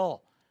know it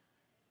all.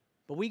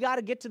 But we got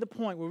to get to the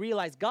point where we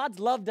realize God's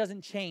love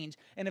doesn't change.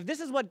 And if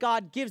this is what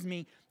God gives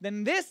me,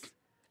 then this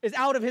is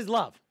out of his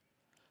love.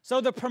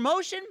 So the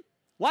promotion,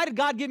 why did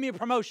God give me a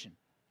promotion?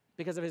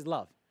 Because of his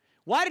love.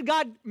 Why did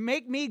God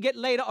make me get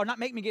laid off, or not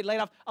make me get laid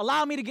off,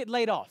 allow me to get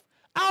laid off?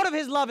 Out of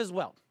his love as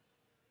well.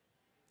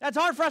 That's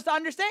hard for us to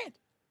understand.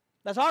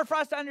 That's hard for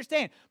us to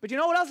understand. But you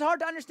know what else is hard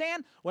to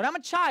understand? When I'm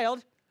a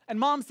child and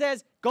mom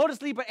says, go to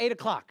sleep at 8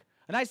 o'clock.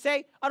 And I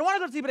say, I don't want to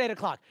go to sleep at 8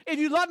 o'clock. If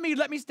you love me,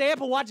 let me stay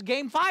up and watch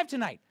Game 5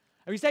 tonight.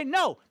 And you say,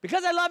 no,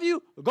 because I love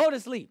you, go to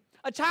sleep.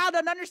 A child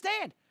doesn't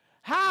understand.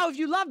 How, if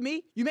you love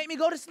me, you make me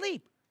go to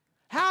sleep?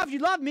 How, if you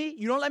love me,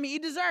 you don't let me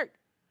eat dessert?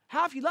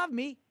 How, if you love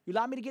me, you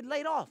allow me to get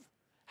laid off?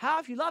 How,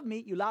 if you love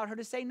me, you allowed her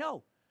to say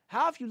no?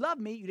 How, if you love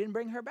me, you didn't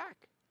bring her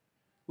back?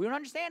 We don't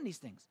understand these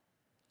things.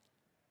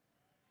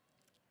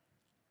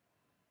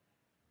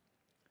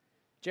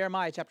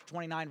 Jeremiah chapter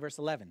 29, verse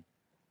 11.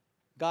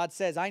 God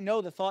says, I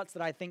know the thoughts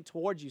that I think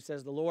towards you,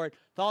 says the Lord,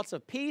 thoughts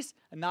of peace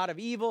and not of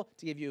evil,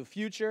 to give you a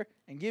future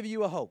and give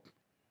you a hope.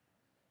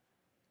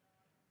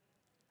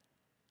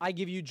 I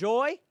give you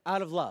joy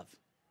out of love.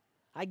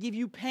 I give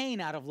you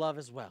pain out of love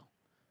as well.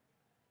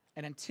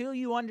 And until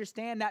you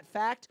understand that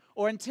fact,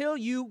 or until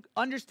you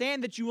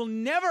understand that you will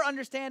never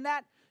understand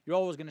that, you're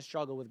always going to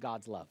struggle with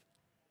God's love.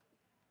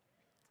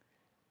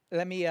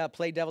 Let me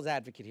play devil's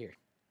advocate here.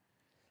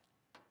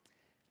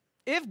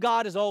 If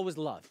God is always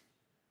love,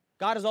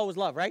 God is always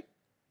love, right?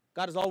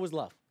 God is always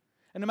love.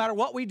 And no matter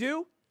what we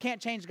do,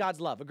 can't change God's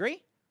love.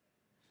 Agree?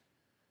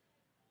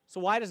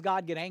 So why does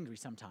God get angry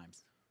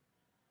sometimes?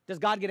 Does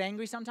God get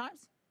angry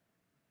sometimes?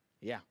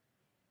 Yeah.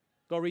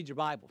 Go read your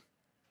Bible.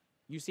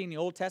 You see in the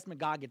Old Testament,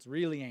 God gets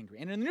really angry.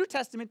 And in the New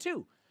Testament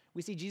too,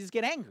 we see Jesus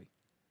get angry.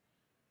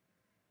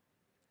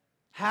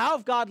 How,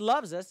 if God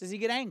loves us, does he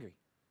get angry?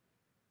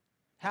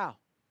 How?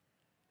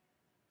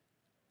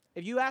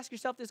 If you ask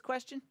yourself this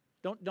question,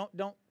 don't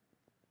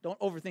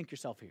overthink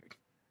yourself here.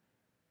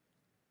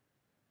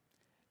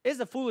 It's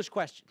a foolish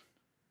question.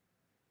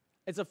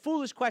 It's a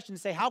foolish question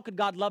to say, how could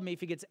God love me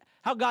if he gets,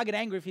 how God get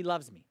angry if he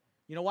loves me?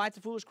 You know why it's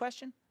a foolish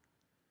question?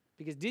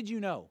 Because did you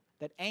know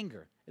that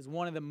anger is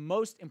one of the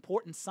most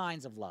important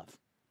signs of love.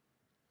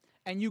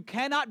 And you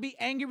cannot be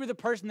angry with a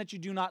person that you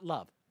do not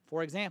love.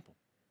 For example,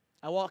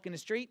 I walk in the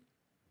street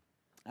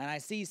and I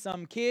see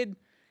some kid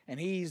and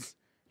he's,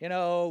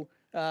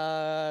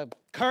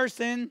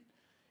 cursing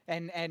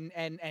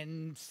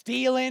and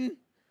stealing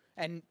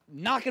and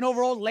knocking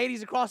over old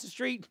ladies across the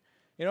street.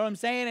 You know what I'm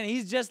saying? And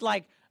he's just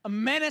like a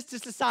menace to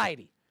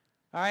society.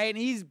 All right? And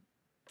he's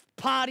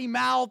potty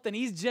mouthed and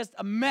he's just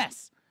a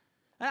mess.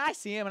 And I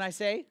see him and I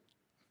say,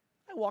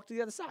 I walk to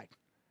the other side.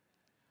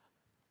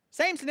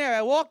 Same scenario.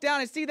 I walk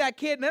down and see that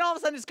kid, and then all of a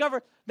sudden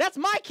discover that's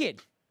my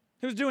kid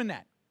who's doing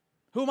that,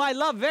 whom I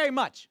love very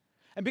much.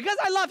 And because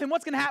I love him,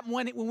 what's going to happen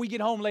when we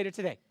get home later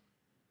today?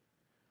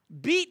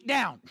 Beat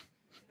down.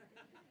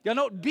 Y'all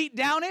know what beat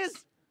down is?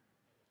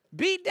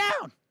 Beat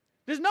down.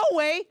 There's no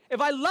way, if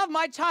I love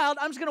my child,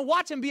 I'm just going to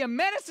watch him be a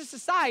menace to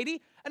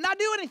society and not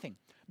do anything.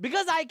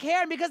 Because I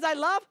care and because I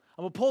love,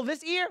 I'm going to pull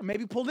this ear,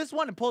 maybe pull this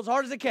one, and pull as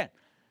hard as I can.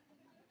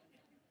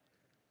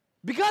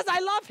 Because I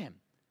love him.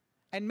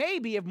 And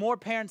maybe if more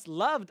parents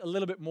loved a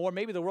little bit more,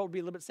 maybe the world would be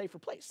a little bit safer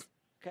place,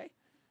 okay?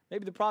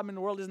 Maybe the problem in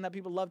the world isn't that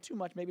people love too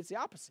much. Maybe it's the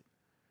opposite.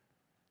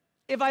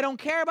 If I don't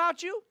care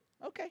about you,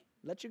 okay,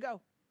 let you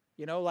go.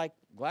 Like,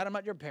 glad I'm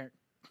not your parent.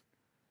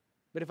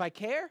 But if I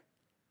care,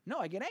 no,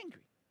 I get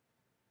angry.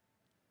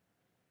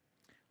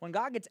 When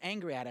God gets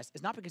angry at us,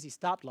 it's not because he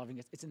stopped loving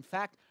us. It's, in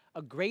fact,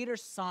 a greater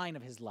sign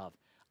of his love.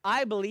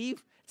 I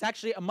believe it's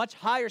actually a much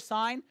higher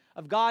sign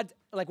of God.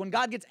 Like, when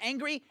God gets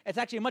angry, it's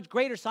actually a much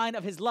greater sign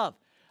of his love.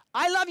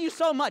 I love you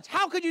so much.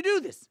 How could you do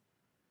this?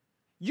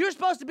 You're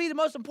supposed to be the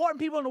most important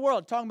people in the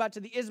world, talking about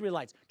to the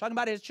Israelites, talking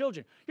about his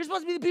children. You're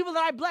supposed to be the people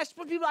that I bless,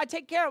 supposed to be the people I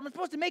take care of. I'm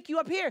supposed to make you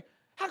up here.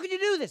 How could you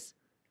do this?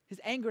 His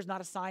anger is not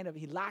a sign of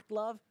he lacked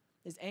love.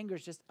 His anger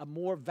is just a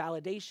more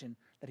validation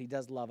that he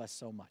does love us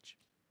so much.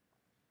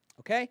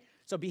 Okay?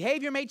 So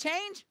behavior may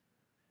change,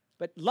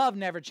 but love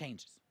never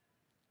changes.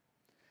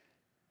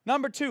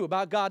 Number 2,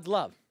 about God's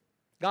love.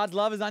 God's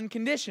love is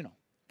unconditional.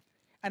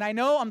 And I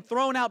know I'm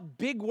throwing out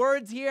big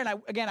words here,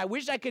 and I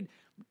wish I could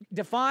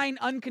define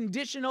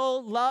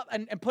unconditional love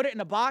and put it in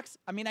a box.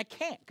 I mean, I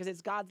can't, because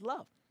it's God's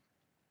love.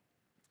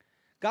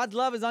 God's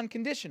love is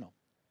unconditional.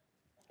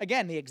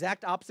 Again, the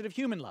exact opposite of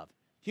human love.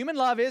 Human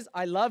love is,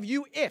 I love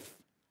you if,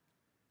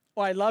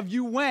 or I love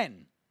you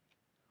when,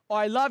 or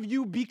I love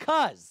you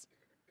because.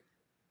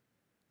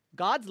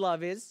 God's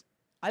love is,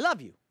 I love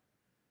you,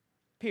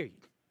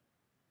 period.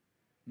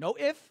 No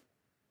if,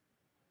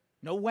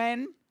 no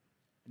when,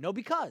 no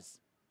because.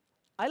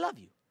 I love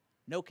you.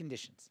 No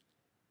conditions.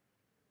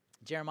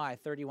 Jeremiah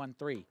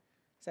 31:3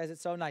 says it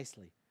so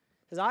nicely.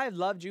 It says, I have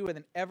loved you with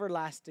an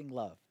everlasting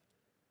love.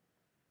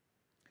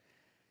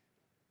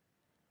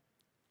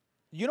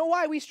 You know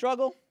why we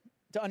struggle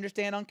to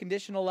understand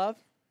unconditional love?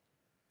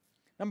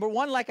 Number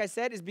 1, like I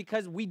said, is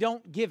because we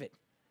don't give it.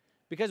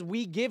 Because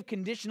we give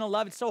conditional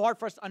love, it's so hard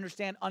for us to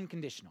understand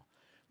unconditional.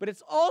 But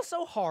it's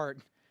also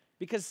hard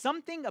because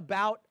something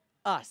about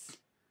us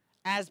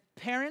as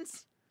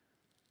parents,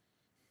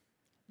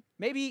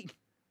 maybe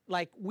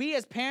like we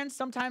as parents,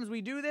 sometimes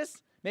we do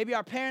this. Maybe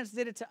our parents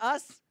did it to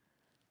us.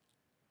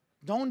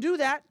 Don't do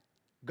that.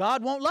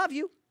 God won't love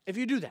you if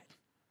you do that.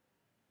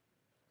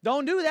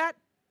 Don't do that.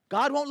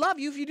 God won't love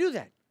you if you do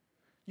that.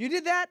 You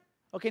did that?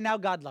 Okay, now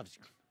God loves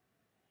you.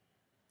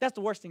 That's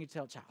the worst thing you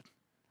tell a child.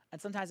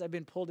 And sometimes I've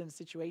been pulled in a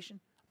situation,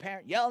 a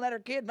parent yelling at her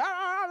kid, "Nah,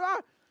 nah, nah,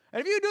 nah.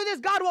 And if you do this,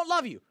 God won't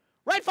love you.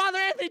 Right, Father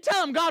Anthony,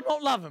 tell him God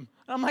won't love him."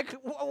 And I'm like,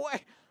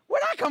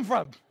 where'd I come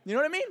from? You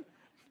know what I mean?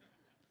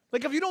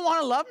 Like, if you don't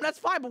want to love him, that's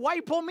fine, but why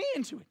you pull me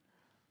into it?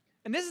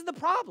 And this is the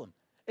problem,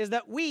 is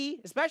that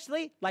we,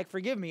 especially, like,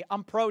 forgive me,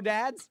 I'm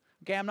pro-dads.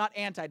 Okay, I'm not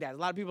anti-dads. A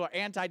lot of people are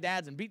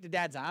anti-dads and beat the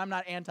dads out. I'm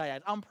not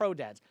anti-dads. I'm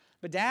pro-dads.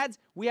 But dads,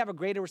 we have a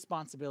greater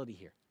responsibility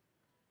here.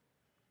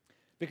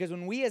 Because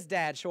when we as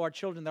dads show our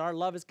children that our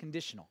love is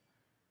conditional,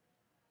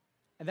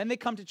 and then they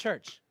come to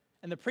church,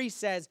 and the priest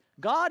says,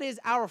 God is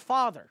our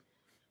Father.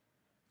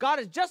 God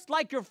is just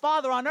like your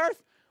Father on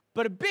earth,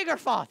 but a bigger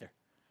Father.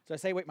 So I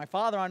say, wait, my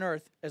Father on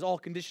earth is all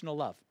conditional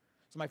love.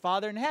 So my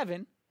Father in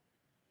heaven,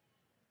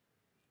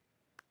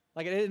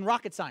 like it is in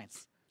rocket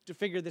science to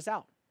figure this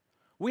out.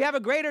 We have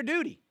a greater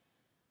duty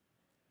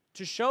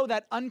to show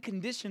that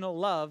unconditional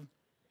love.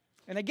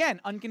 And again,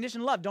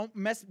 unconditional love,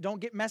 don't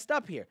get messed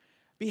up here.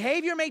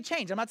 Behavior may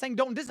change. I'm not saying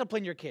don't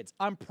discipline your kids.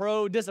 I'm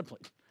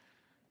pro-discipline.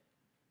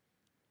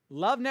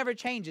 Love never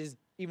changes,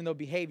 even though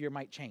behavior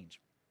might change.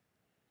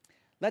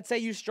 Let's say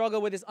you struggle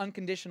with this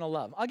unconditional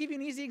love. I'll give you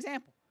an easy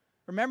example.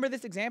 Remember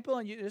this example,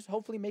 and you just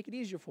hopefully make it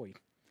easier for you.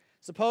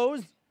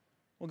 Suppose,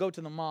 we'll go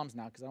to the moms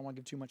now, because I don't want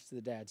to give too much to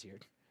the dads here.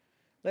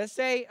 Let's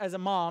say, as a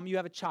mom, you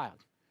have a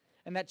child,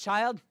 and that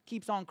child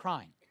keeps on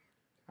crying.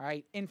 All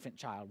right, infant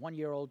child, 1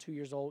 year old, 2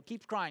 years old,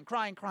 keeps crying,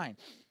 crying, crying.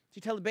 So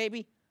you tell the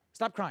baby,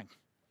 stop crying.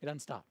 It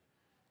doesn't stop.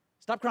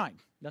 Stop crying.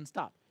 It doesn't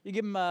stop. You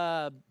give him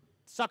a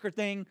sucker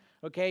thing,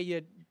 okay?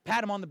 You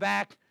pat him on the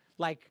back,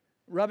 like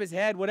rub his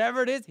head,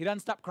 whatever it is. He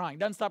doesn't stop crying.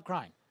 Doesn't stop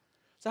crying.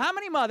 So how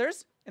many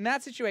mothers in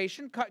that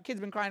situation,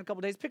 kid's been crying a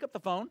couple days, pick up the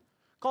phone,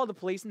 call the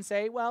police and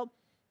say, well,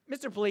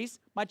 Mr. Police,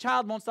 my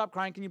child won't stop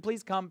crying. Can you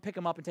please come pick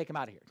him up and take him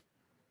out of here?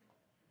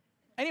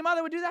 Any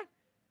mother would do that?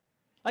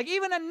 Like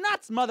even a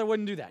nuts mother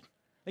wouldn't do that.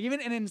 Like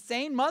even an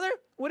insane mother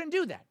wouldn't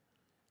do that.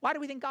 Why do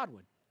we think God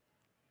would?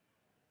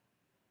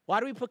 Why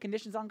do we put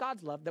conditions on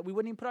God's love that we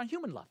wouldn't even put on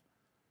human love?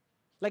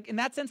 Like in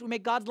that sense, we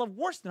make God's love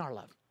worse than our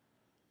love.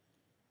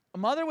 A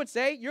mother would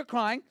say, you're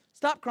crying,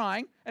 stop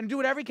crying, and do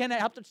whatever he can to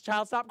help the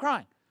child stop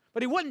crying.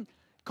 But he wouldn't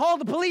call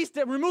the police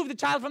to remove the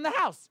child from the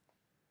house.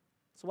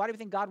 So why do we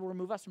think God will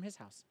remove us from his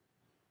house?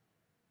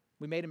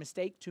 We made a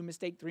mistake, 2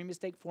 mistake, 3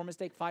 mistake, 4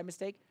 mistake, 5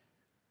 mistake.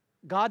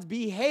 God's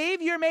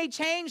behavior may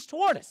change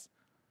toward us.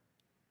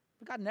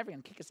 But God's never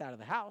going to kick us out of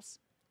the house.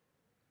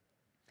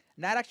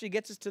 And that actually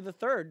gets us to the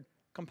third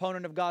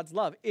component of God's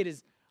love. It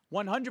is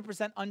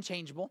 100%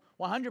 unchangeable,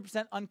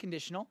 100%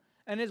 unconditional,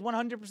 and it is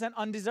 100%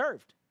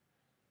 undeserved.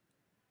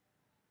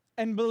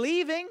 And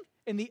believing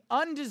in the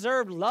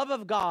undeserved love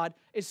of God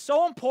is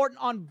so important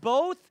on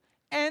both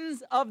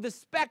ends of the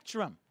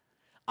spectrum.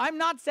 I'm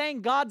not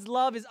saying God's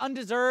love is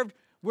undeserved.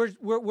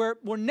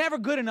 We're never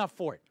good enough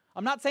for it.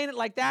 I'm not saying it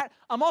like that.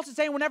 I'm also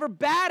saying we're never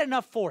bad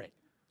enough for it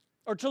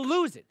or to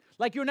lose it.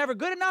 Like you're never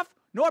good enough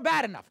nor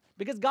bad enough,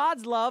 because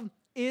God's love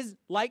is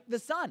like the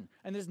sun,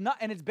 and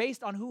it's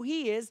based on who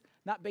he is,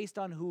 not based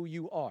on who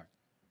you are.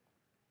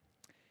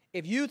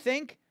 If you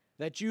think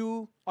that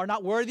you are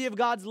not worthy of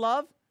God's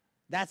love,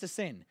 that's a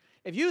sin.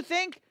 If you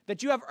think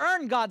that you have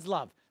earned God's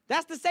love,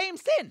 that's the same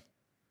sin,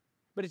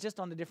 but it's just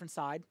on the different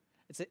side.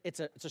 It's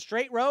a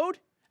straight road,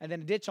 and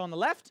then a ditch on the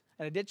left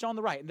and a ditch on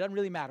the right. It doesn't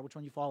really matter which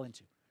one you fall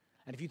into.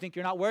 And if you think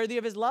you're not worthy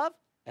of his love,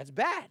 that's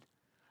bad.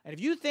 And if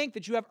you think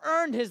that you have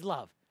earned his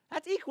love,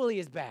 that's equally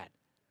as bad.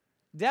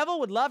 Devil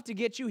would love to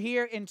get you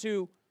here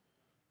into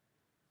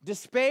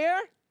despair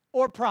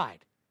or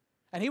pride.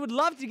 And he would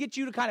love to get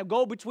you to kind of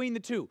go between the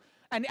two.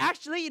 And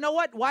actually, you know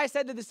what? Why I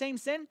said they're the same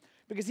sin?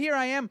 Because here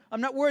I am, I'm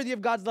not worthy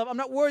of God's love, I'm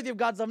not worthy of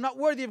God's love, I'm not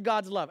worthy of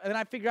God's love. And then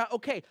I figure out,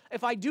 okay,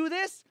 if I do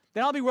this,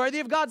 then I'll be worthy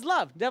of God's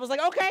love. The devil's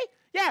like, okay,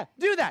 yeah,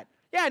 do that.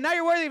 Yeah, now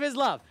you're worthy of his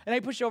love. And I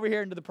push you over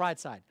here into the pride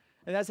side.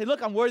 And I say,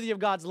 look, I'm worthy of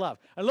God's love.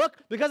 And look,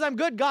 because I'm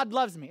good, God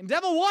loves me. And the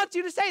devil wants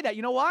you to say that.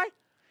 You know why?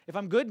 If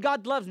I'm good,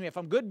 God loves me. If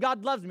I'm good,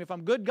 God loves me. If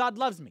I'm good, God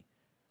loves me.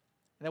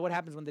 And then what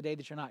happens when the day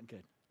that you're not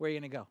good? Where are you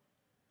going to go?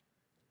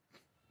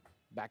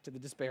 Back to the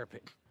despair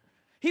pit.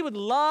 He would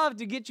love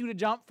to get you to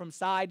jump from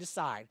side to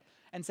side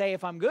and say,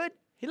 if I'm good,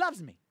 he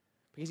loves me.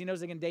 Because he knows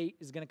the day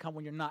is going to come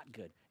when you're not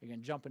good. You're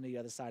going to jump into the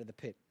other side of the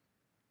pit.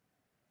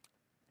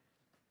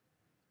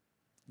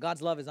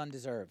 God's love is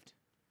undeserved.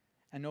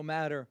 And no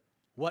matter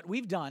what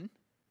we've done,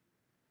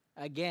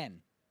 again,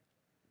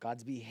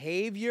 God's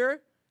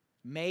behavior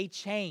may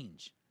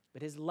change,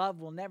 but his love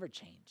will never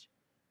change.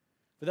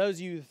 For those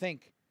of you who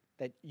think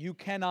that you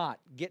cannot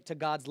get to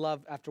God's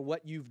love after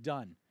what you've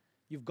done,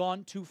 you've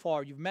gone too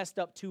far, you've messed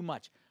up too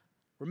much,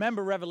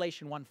 remember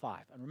Revelation 1:5.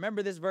 And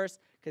remember this verse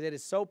because it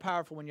is so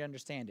powerful when you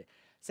understand it.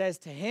 It says,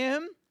 to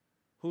him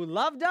who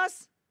loved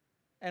us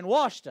and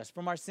washed us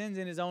from our sins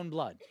in his own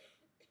blood.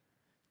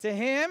 To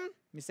him,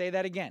 let me say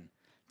that again.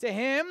 To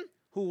him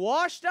who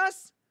washed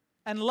us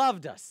and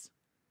loved us.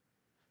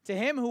 To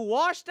him who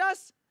washed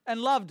us and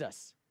loved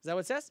us. Is that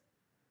what it says?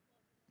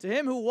 To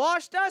him who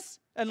washed us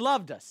and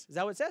loved us. Is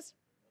that what it says?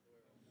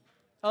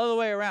 Other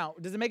way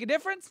around. Does it make a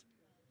difference?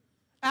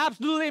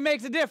 Absolutely it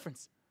makes a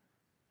difference.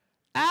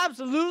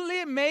 Absolutely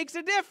it makes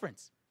a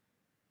difference.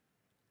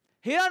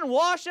 He doesn't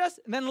wash us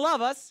and then love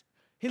us.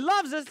 He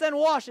loves us then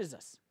washes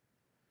us.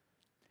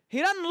 He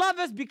doesn't love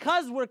us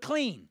because we're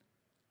clean.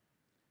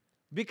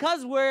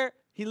 Because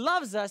he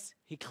loves us,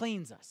 he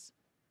cleans us.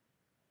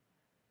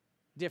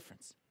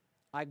 Difference.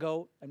 I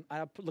go, and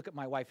I look at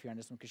my wife here on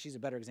this one because she's a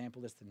better example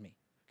of this than me,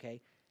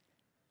 okay?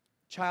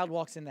 Child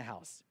walks in the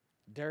house,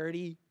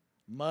 dirty,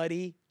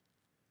 muddy,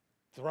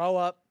 throw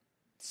up,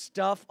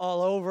 stuff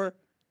all over,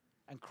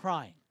 and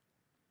crying,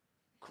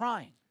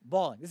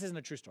 bawling. This isn't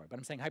a true story, but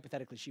I'm saying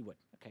hypothetically she would,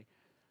 okay?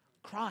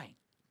 Crying,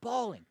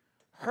 bawling,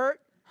 hurt.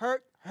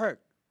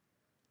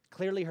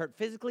 Clearly hurt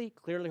physically,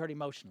 clearly hurt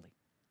emotionally.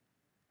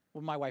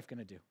 What's my wife going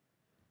to do?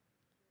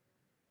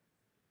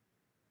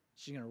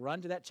 She's going to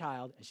run to that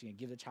child, and she's going to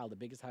give the child the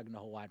biggest hug in the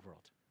whole wide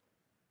world.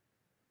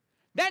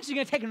 Then she's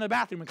going to take him to the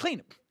bathroom and clean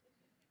him.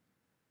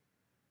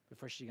 But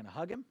first she's going to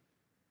hug him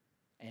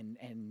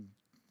and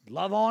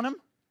love on him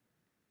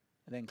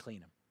and then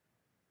clean him.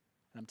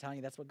 And I'm telling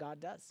you, that's what God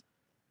does.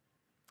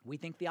 We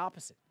think the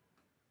opposite.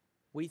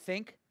 We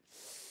think,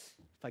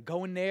 if I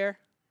go in there,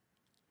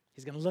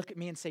 he's going to look at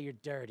me and say, you're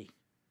dirty.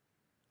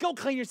 Go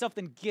clean yourself,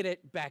 then get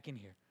it back in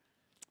here.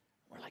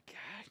 We're like,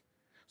 God.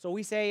 So what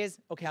we say is,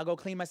 okay, I'll go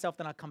clean myself,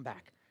 then I'll come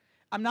back.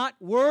 I'm not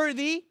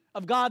worthy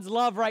of God's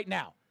love right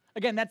now.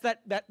 Again, that's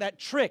that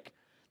trick,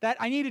 that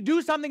I need to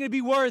do something to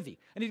be worthy.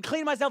 I need to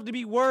clean myself to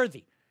be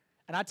worthy.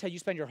 And I tell you, you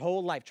spend your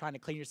whole life trying to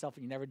clean yourself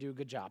and you never do a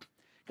good job.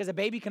 Because a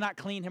baby cannot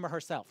clean him or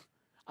herself.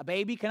 A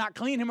baby cannot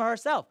clean him or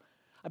herself.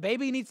 A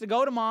baby needs to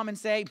go to mom and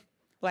say,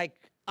 like,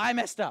 I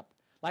messed up.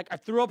 Like, I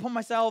threw up on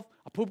myself.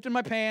 I pooped in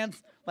my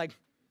pants. Like,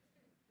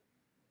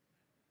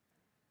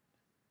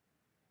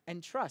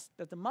 and trust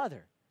that the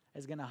mother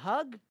is going to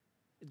hug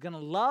It's going to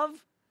love.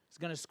 It's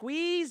going to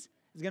squeeze.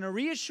 It's going to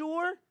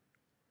reassure.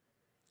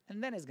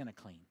 And then it's going to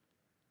clean.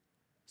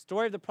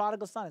 Story of the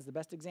prodigal son is the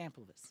best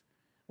example of this.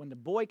 When the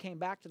boy came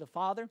back to the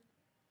father,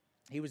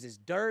 he was as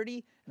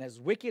dirty and as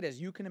wicked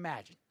as you can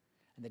imagine.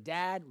 And the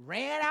dad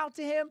ran out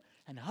to him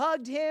and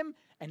hugged him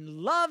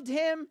and loved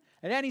him.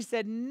 And then he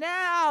said,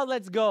 now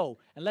let's go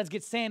and let's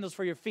get sandals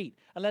for your feet.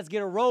 And let's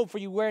get a robe for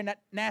you wearing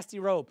that nasty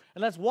robe.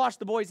 And let's wash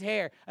the boy's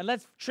hair. And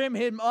let's trim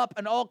him up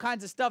and all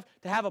kinds of stuff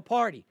to have a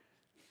party.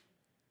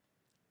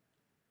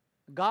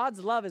 God's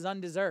love is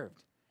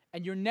undeserved.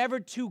 And you're never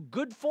too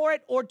good for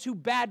it or too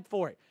bad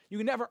for it. You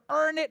can never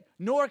earn it,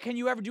 nor can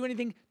you ever do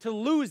anything to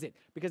lose it.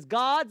 Because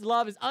God's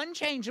love is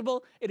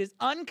unchangeable, it is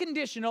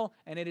unconditional,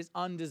 and it is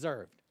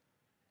undeserved.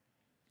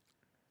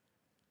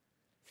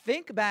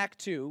 Think back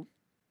to,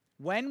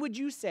 when would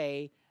you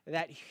say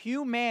that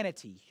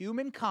humanity,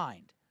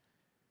 humankind,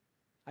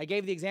 I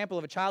gave the example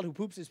of a child who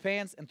poops his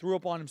pants and threw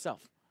up on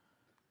himself.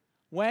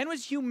 When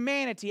was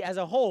humanity as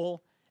a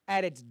whole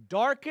at its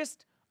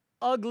darkest,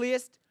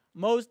 ugliest,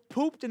 most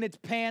pooped in its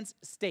pants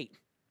state?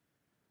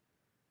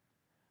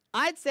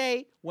 I'd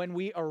say when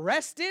we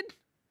arrested,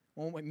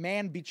 when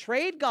man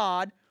betrayed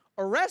God,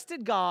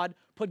 arrested God,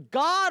 put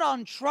God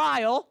on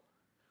trial,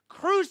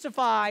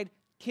 crucified,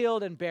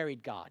 killed, and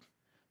buried God.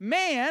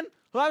 Man,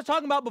 who I was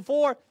talking about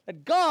before,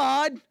 that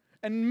God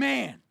and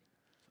man,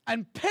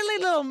 and pilly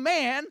little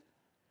man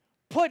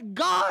put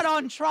God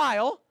on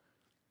trial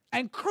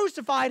and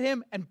crucified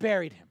him and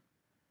buried him.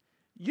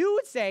 You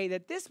would say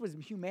that this was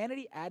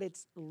humanity at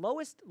its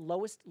lowest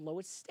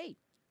state.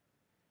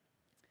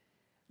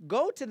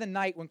 Go to the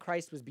night when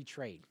Christ was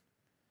betrayed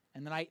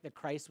and the night that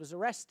Christ was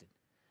arrested.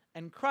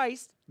 And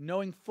Christ,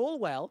 knowing full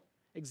well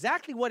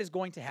exactly what is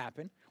going to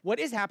happen, what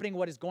is happening,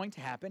 what is going to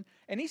happen,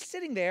 and he's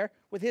sitting there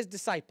with his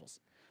disciples,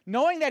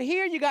 knowing that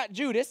here you got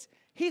Judas,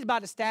 he's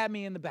about to stab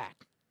me in the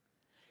back.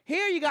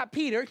 Here you got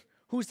Peter,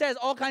 who says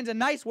all kinds of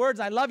nice words,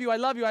 I love you, I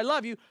love you, I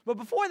love you, but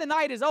before the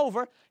night is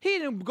over, he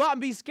didn't go out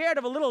and be scared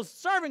of a little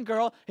servant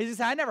girl. He just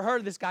said, I never heard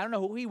of this guy, I don't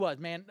know who he was,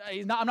 man.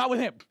 I'm not with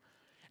him.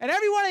 And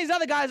every one of these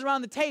other guys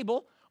around the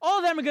table, all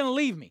of them are going to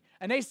leave me.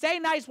 And they say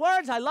nice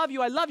words, I love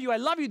you, I love you, I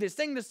love you. They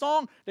sing the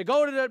song, they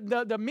go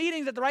to the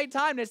meetings at the right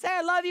time, they say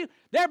I love you.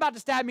 They're about to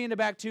stab me in the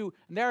back too,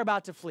 and they're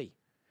about to flee.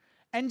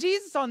 And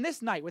Jesus on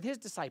this night with his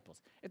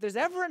disciples, if there's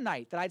ever a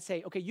night that I'd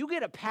say, okay, you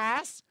get a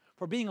pass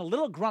for being a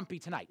little grumpy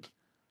tonight,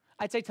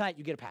 I'd say tonight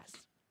you get a pass.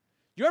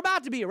 You're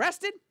about to be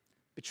arrested,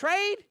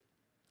 betrayed,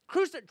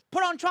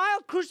 put on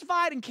trial,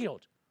 crucified, and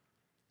killed.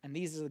 And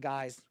these are the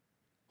guys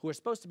who are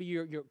supposed to be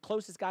your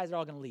closest guys that are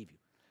all going to leave you.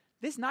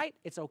 This night,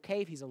 it's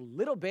okay if he's a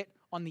little bit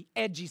on the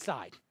edgy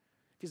side,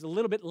 if he's a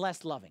little bit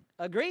less loving.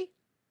 Agree?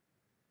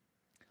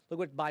 Look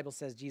what the Bible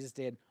says Jesus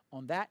did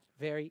on that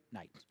very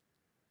night.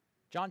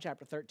 John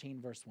chapter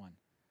 13, verse 1.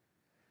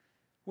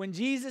 When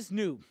Jesus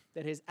knew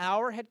that his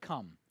hour had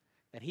come,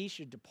 that he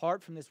should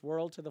depart from this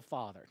world to the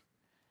Father,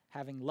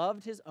 having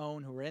loved his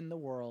own who were in the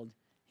world,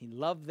 he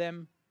loved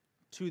them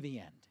to the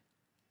end.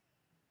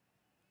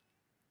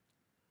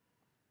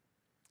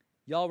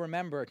 Y'all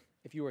remember,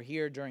 if you were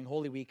here during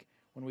Holy Week,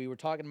 when we were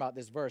talking about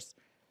this verse,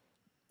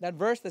 that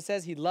verse that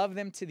says he loved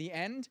them to the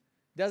end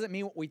doesn't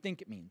mean what we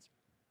think it means.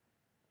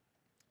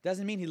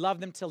 Doesn't mean he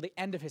loved them till the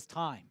end of his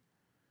time.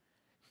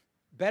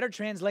 Better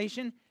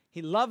translation,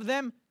 he loved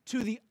them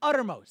to the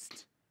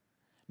uttermost,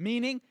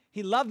 meaning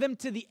he loved them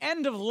to the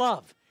end of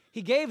love.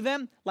 He gave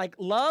them, like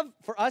love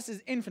for us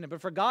is infinite,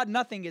 but for God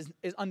nothing is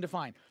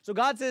undefined. So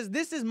God says,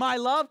 this is my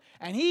love,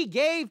 and he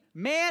gave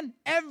man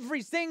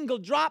every single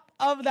drop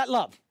of that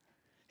love.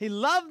 He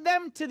loved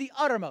them to the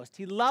uttermost.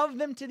 He loved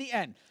them to the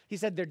end. He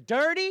said they're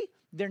dirty,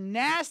 they're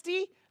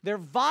nasty, they're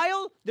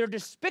vile, they're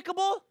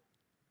despicable,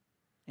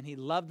 and he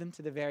loved them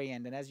to the very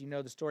end. And as you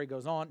know, the story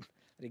goes on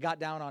that he got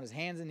down on his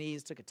hands and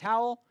knees, took a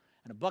towel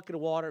and a bucket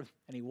of water,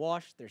 and he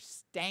washed their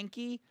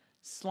stanky,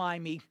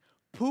 slimy,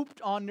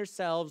 pooped on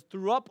themselves,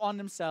 threw up on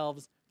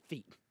themselves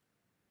feet.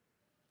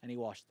 And he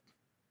washed them.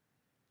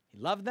 He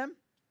loved them,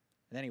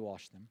 and then he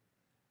washed them.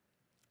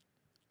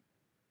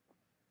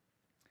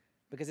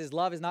 Because his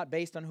love is not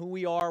based on who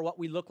we are, what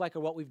we look like, or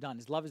what we've done.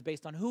 His love is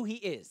based on who he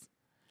is.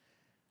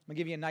 I'm going to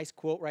give you a nice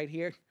quote right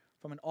here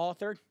from an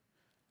author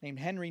named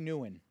Henry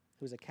Nouwen,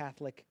 who's a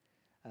Catholic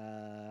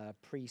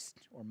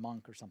priest or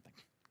monk or something.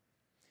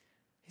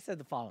 He said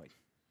the following.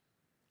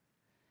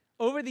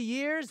 Over the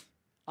years,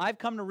 I've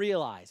come to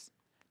realize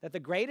that the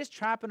greatest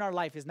trap in our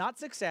life is not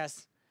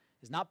success,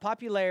 is not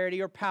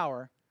popularity or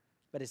power,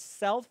 but is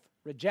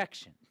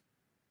self-rejection,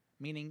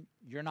 meaning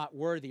you're not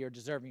worthy or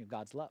deserving of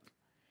God's love.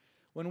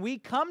 When we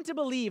come to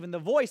believe in the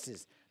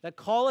voices that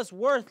call us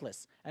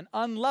worthless and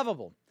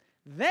unlovable,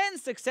 then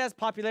success,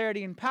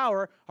 popularity, and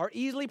power are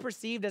easily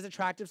perceived as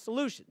attractive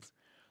solutions.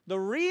 The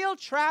real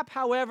trap,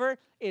 however,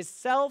 is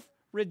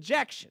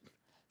self-rejection.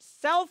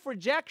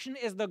 Self-rejection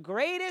is the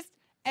greatest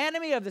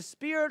enemy of the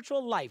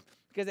spiritual life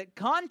because it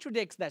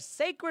contradicts that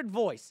sacred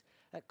voice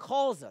that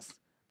calls us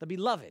the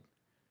beloved.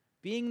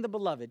 Being the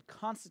beloved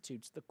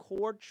constitutes the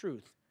core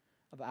truth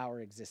of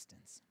our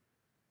existence.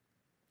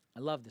 I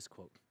love this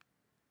quote.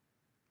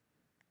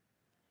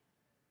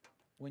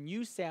 When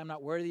you say I'm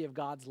not worthy of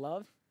God's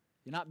love,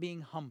 you're not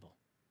being humble.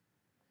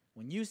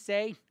 When you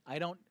say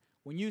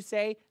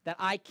that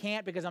I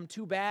can't because I'm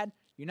too bad,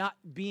 you're not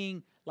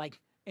being like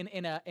in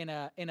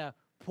a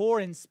poor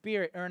in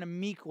spirit or in a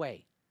meek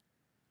way.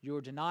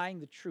 You're denying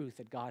the truth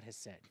that God has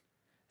said.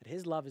 That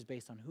his love is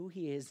based on who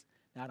he is,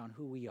 not on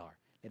who we are.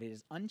 That it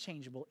is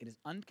unchangeable, it is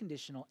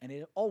unconditional, and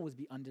it'll always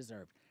be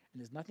undeserved. And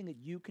there's nothing that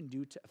you can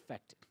do to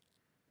affect it.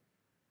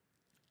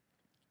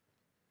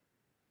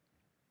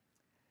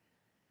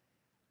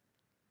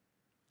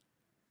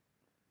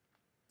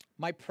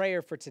 My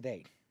prayer for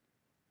today.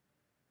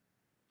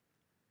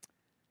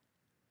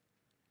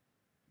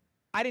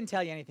 I didn't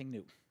tell you anything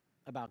new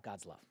about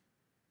God's love.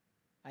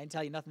 I didn't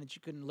tell you nothing that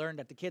you couldn't learn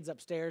that the kids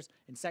upstairs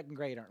in second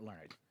grade aren't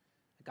learning.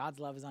 God's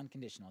love is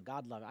unconditional.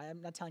 God love.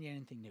 I'm not telling you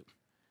anything new.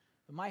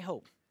 But my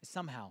hope is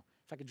somehow,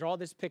 if I could draw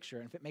this picture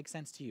and if it makes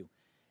sense to you,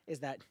 is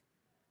that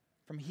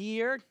from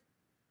here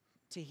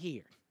to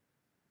here,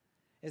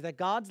 is that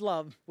God's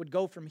love would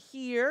go from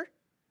here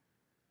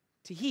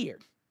to here.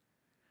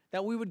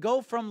 That we would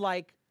go from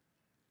like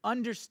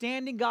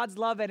understanding God's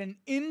love at an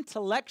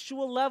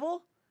intellectual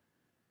level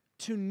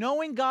to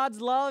knowing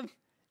God's love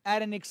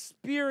at an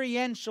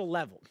experiential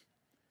level.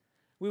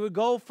 We would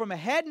go from a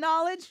head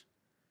knowledge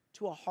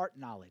to a heart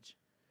knowledge.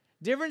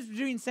 Difference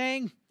between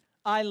saying,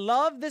 I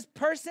love this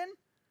person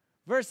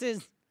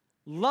versus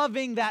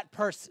loving that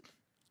person.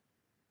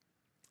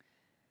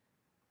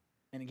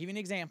 And to give you an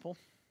example,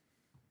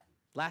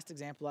 last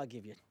example I'll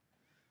give you.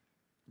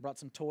 I brought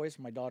some toys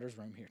from my daughter's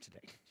room here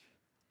today.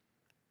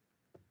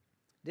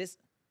 This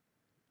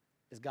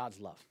is God's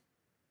love.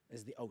 This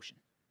is the ocean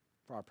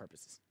for our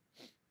purposes.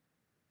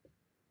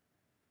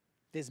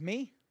 This is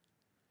me.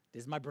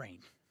 This is my brain.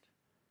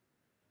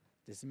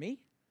 This is me.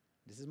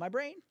 This is my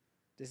brain.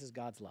 This is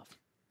God's love.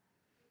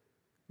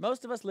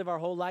 Most of us live our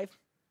whole life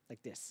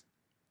like this.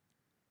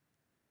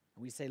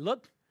 And we say,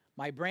 look,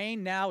 my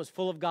brain now is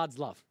full of God's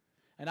love.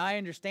 And I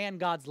understand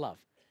God's love.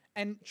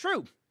 And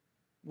true,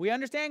 we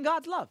understand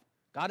God's love.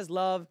 God is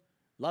love,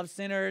 loves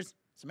sinners,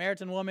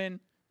 Samaritan woman,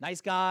 nice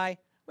guy.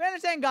 We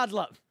understand God's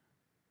love.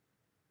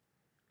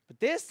 But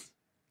this,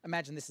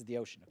 imagine this is the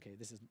ocean, okay?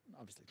 This is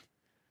obviously.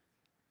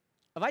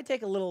 If I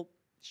take a little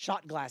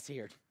shot glass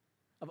here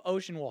of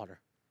ocean water,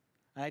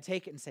 and I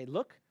take it and say,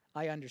 look,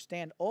 I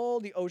understand all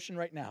the ocean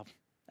right now.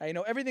 I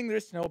know everything there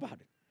is to know about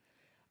it.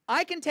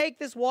 I can take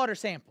this water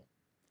sample,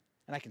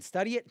 and I can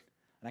study it,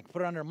 and I can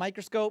put it under a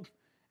microscope,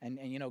 and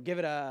give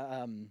it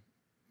a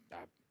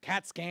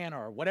CAT scan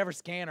or whatever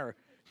scan, or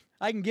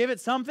I can give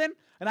it something,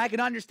 and I can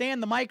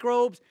understand the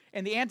microbes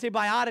and the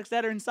antibiotics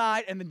that are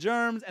inside, and the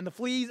germs and the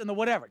fleas and the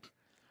whatever,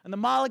 and the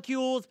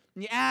molecules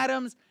and the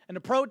atoms and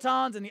the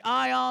protons and the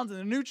ions and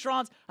the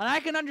neutrons, and I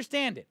can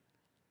understand it.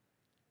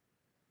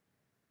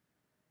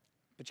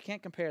 But you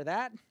can't compare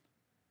that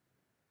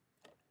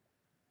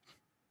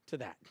to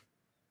that.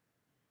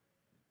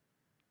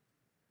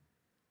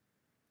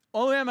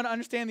 Only way I'm going to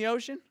understand the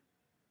ocean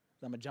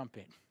is I'm going to jump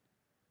in.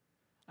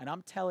 And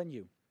I'm telling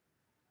you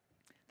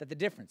that the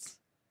difference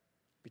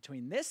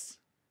between this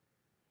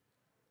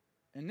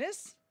and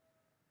this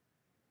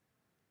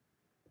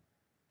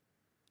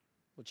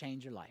will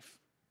change your life.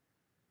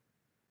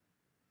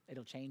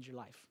 It'll change your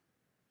life.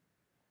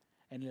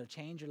 And it'll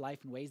change your life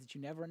in ways that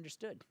you never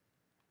understood.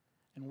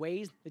 In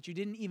ways that you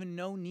didn't even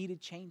know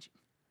needed changing.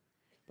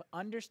 But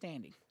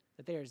understanding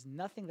that there is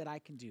nothing that I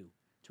can do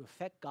to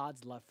affect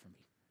God's love for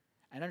me.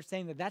 And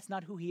understanding that that's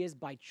not who he is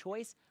by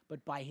choice,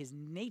 but by his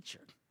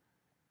nature.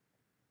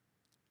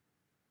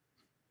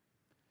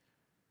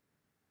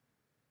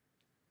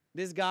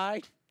 This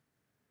guy,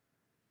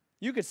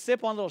 you could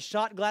sip on little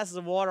shot glasses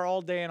of water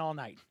all day and all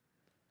night.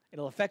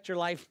 It'll affect your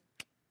life.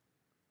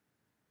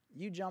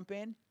 You jump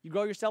in, you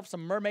grow yourself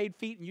some mermaid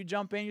feet, and you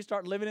jump in, you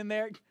start living in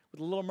there with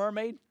a little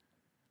mermaid.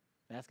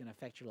 That's going to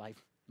affect your life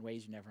in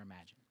ways you never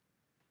imagined.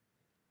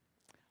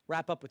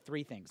 Wrap up with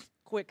 3 things.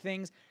 Quick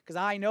things, because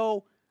I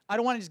know I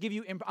don't want to just give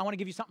you, I want to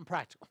give you something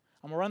practical.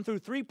 I'm going to run through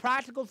 3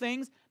 practical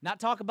things, not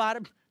talk about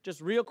it,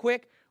 just real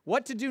quick.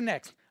 What to do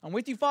next. I'm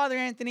with you, Father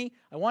Anthony.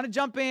 I want to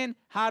jump in.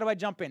 How do I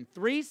jump in?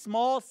 3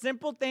 small,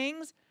 simple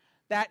things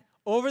that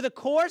over the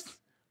course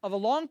of a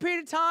long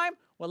period of time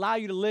will allow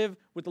you to live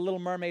with the little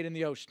mermaid in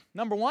the ocean.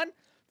 Number 1,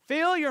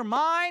 fill your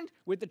mind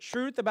with the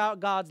truth about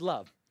God's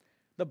love.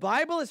 The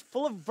Bible is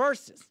full of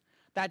verses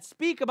that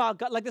speak about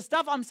God. Like the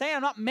stuff I'm saying,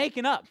 I'm not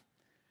making up.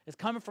 It's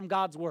coming from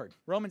God's word.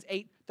 Romans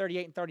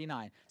 8:38 and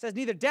 39. It says,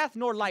 neither death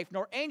nor life,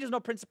 nor angels,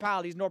 nor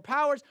principalities, nor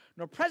powers,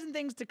 nor present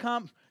things to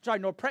come,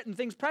 nor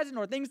things present,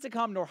 nor things to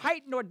come, nor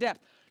height, nor depth,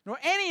 nor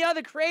any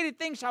other created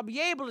thing shall be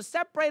able to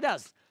separate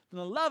us from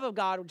the love of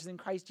God, which is in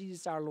Christ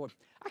Jesus our Lord.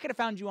 I could have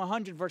found you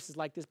 100 verses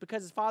like this.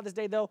 Because it's Father's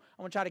Day, though,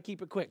 I'm going to try to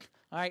keep it quick.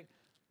 All right?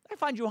 I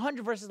find you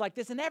 100 verses like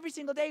this, and every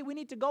single day we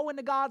need to go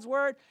into God's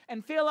word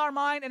and fill our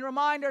mind and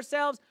remind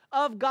ourselves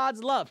of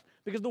God's love.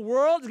 Because the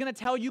world is going to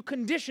tell you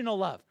conditional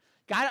love.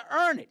 Got to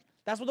earn it.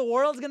 That's what the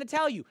world's going to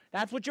tell you.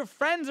 That's what your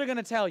friends are going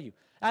to tell you.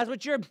 That's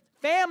what your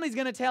family's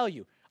going to tell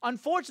you.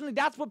 Unfortunately,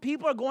 that's what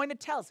people are going to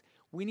tell us.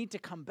 We need to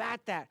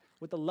combat that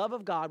with the love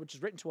of God, which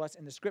is written to us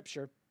in the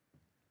Scripture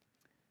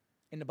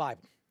in the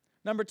Bible.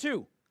 Number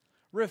 2,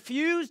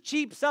 refuse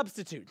cheap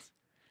substitutes.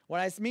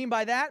 What I mean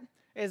by that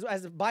is,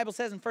 as the Bible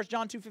says in 1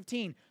 John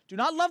 2:15, do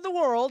not love the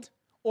world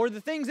or the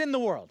things in the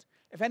world.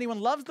 If anyone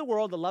loves the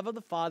world, the love of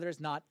the Father is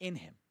not in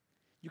him.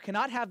 You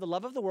cannot have the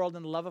love of the world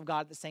and the love of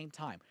God at the same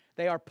time.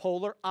 They are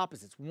polar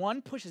opposites.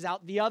 One pushes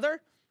out the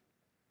other,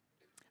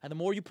 and the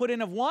more you put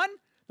in of one,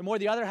 the more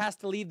the other has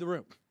to leave the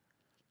room.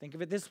 Think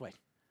of it this way.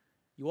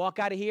 You walk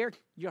out of here,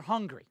 you're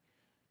hungry.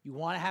 You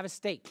want to have a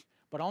steak.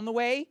 But on the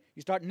way,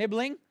 you start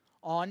nibbling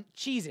on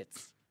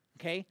Cheez-Its,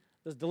 okay?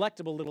 Those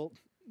delectable little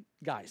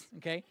guys,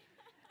 okay?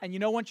 And you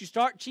know once you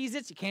start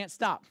Cheez-Its, you can't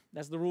stop.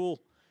 That's the rule.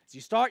 So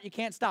you start, you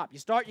can't stop. You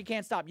start, you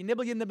can't stop. You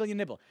nibble, you nibble, you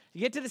nibble.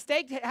 You get to the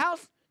steak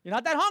house, you're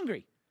not that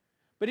hungry.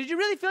 But did you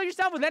really fill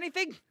yourself with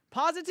anything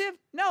positive?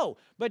 No.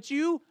 But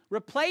you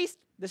replaced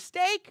the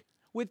steak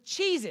with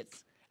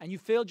Cheez-Its, and you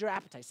filled your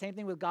appetite. Same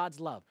thing with God's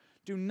love.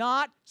 Do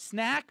not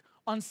snack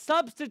on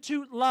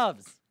substitute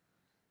loves.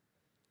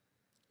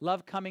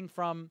 Love coming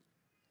from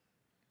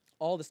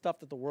all the stuff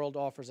that the world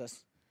offers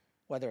us,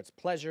 whether it's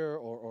pleasure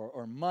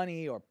or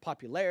money or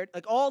popularity,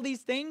 like all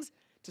these things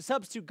to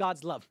substitute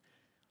God's love.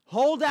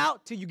 Hold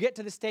out till you get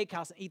to the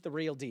steakhouse and eat the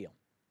real deal.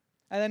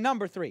 And then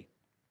number 3,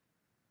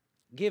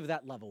 give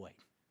that love away.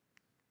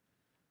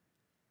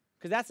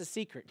 Because that's the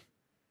secret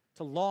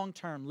to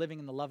long-term living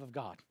in the love of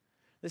God.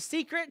 The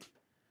secret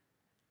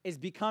is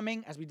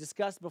becoming, as we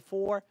discussed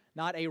before,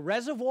 not a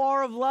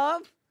reservoir of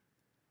love,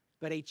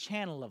 but a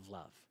channel of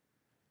love.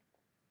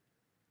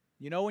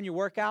 You know when you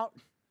work out,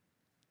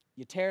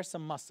 you tear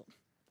some muscle.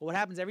 But what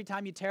happens every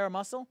time you tear a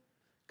muscle?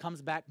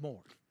 Comes back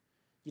more.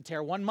 You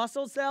tear one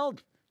muscle cell,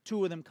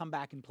 2 of them come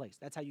back in place.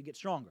 That's how you get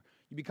stronger.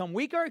 You become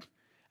weaker,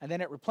 and then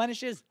it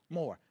replenishes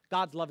more.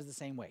 God's love is the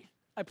same way.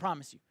 I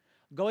promise you.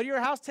 Go to your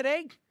house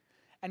today,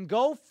 and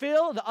go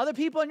fill the other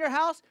people in your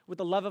house with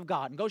the love of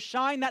God. And go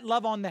shine that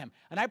love on them.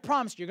 And I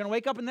promise you, you're going to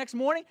wake up the next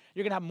morning,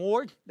 you're going to have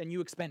more than you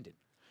expended.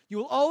 You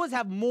will always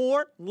have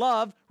more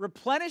love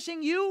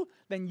replenishing you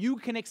than you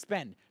can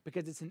expend,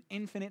 because it's an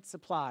infinite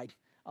supply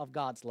of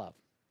God's love.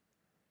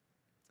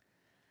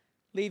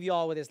 Leave you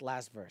all with this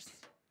last verse.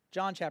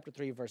 John chapter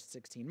 3, verse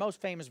 16.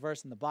 Most famous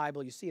verse in the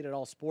Bible. You see it at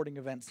all sporting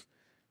events.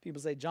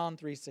 People say John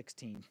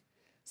 3:16.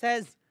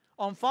 Says,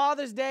 on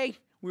Father's Day,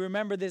 we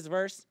remember this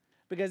verse,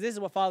 because this is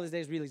what Father's Day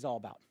is really all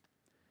about.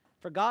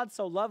 For God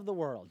so loved the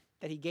world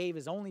that he gave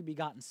his only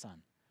begotten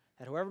Son,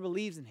 that whoever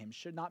believes in him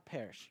should not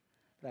perish,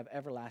 but have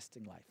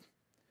everlasting life.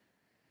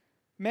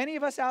 Many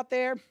of us out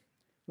there,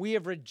 we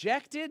have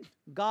rejected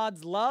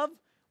God's love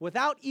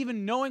without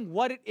even knowing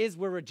what it is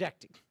we're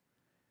rejecting.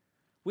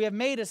 We have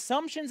made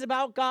assumptions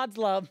about God's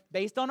love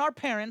based on our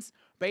parents,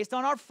 based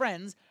on our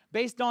friends,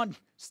 based on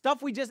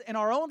stuff we just, in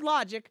our own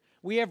logic,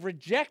 we have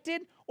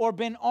rejected or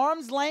been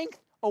arm's length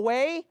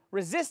away,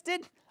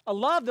 resisted a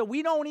love that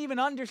we don't even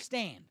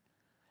understand.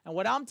 And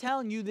what I'm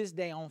telling you this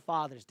day on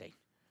Father's Day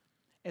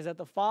is that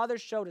the Father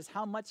showed us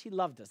how much he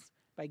loved us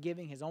by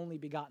giving his only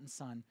begotten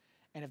Son.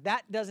 And if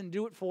that doesn't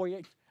do it for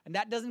you, and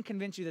that doesn't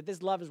convince you that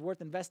this love is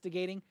worth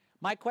investigating,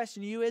 my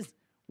question to you is,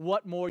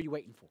 what more are you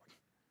waiting for?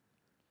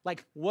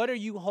 Like, what are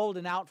you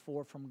holding out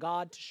for from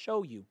God to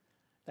show you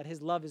that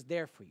his love is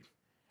there for you?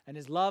 And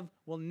his love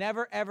will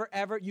never, ever,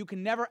 ever, you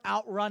can never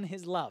outrun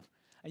his love.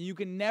 And you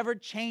can never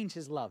change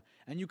his love.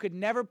 And you could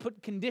never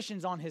put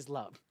conditions on his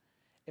love.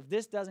 If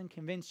this doesn't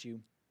convince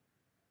you,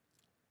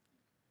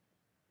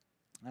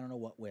 I don't know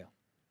what will.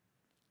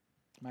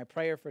 My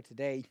prayer for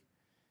today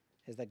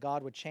is that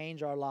God would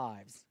change our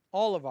lives,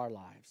 all of our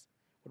lives,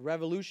 would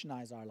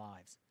revolutionize our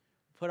lives,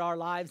 put our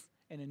lives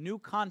in a new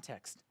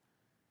context.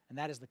 And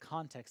that is the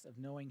context of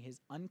knowing his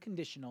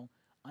unconditional,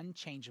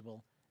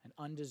 unchangeable, and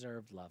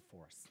undeserved love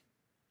for us.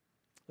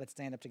 Let's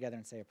stand up together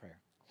and say a prayer.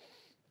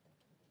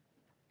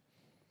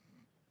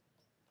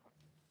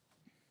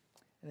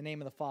 In the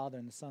name of the Father,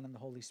 and the Son, and the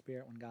Holy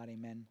Spirit, one God,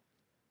 amen.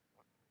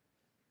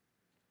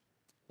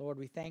 Lord,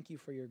 we thank you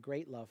for your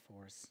great love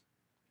for us.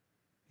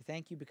 We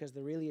thank you because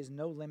there really is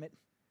no limit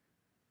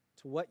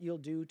to what you'll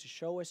do to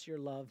show us your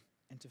love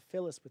and to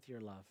fill us with your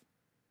love.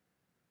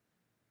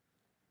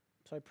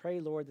 So I pray,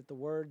 Lord, that the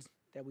words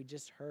that we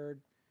just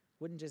heard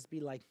wouldn't just be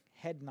like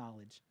head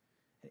knowledge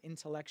and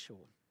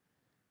intellectual,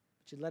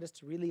 but you'd let us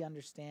to really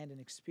understand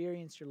and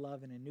experience your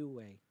love in a new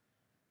way.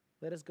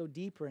 Let us go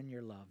deeper in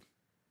your love.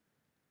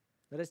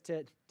 Let us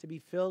to be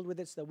filled with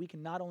it so that we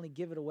can not only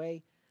give it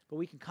away, but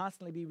we can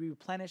constantly be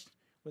replenished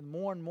with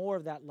more and more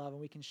of that love,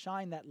 and we can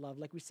shine that love,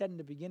 like we said in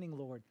the beginning,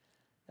 Lord,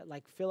 that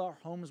like fill our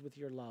homes with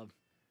your love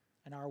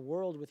and our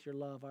world with your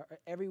love,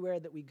 everywhere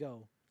that we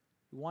go.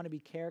 We want to be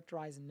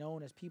characterized and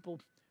known as people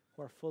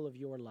who are full of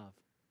your love.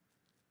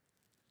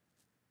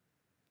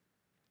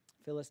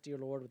 Fill us, dear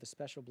Lord, with a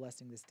special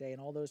blessing this day,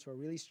 and all those who are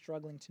really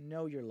struggling to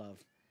know your love,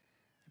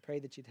 I pray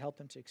that you'd help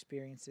them to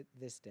experience it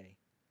this day.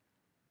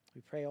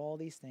 We pray all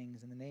these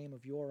things in the name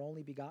of your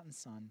only begotten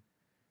Son,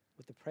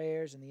 with the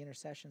prayers and the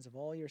intercessions of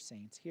all your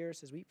saints. Hear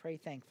us as we pray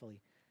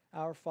thankfully.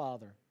 Our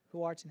Father,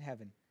 who art in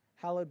heaven,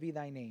 hallowed be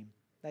thy name.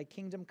 Thy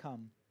kingdom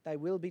come, thy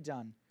will be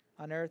done,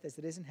 on earth as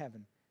it is in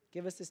heaven.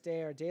 Give us this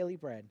day our daily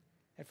bread,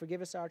 and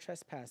forgive us our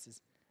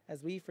trespasses,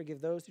 as we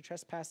forgive those who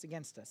trespass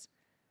against us.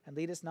 And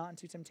lead us not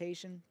into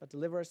temptation, but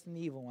deliver us from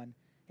the evil one.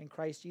 In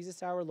Christ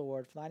Jesus our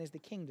Lord, for thine is the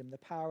kingdom, the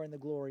power, and the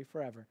glory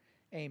forever.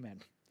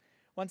 Amen.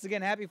 Once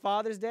again, happy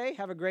Father's Day.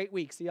 Have a great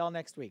week. See y'all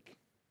next week.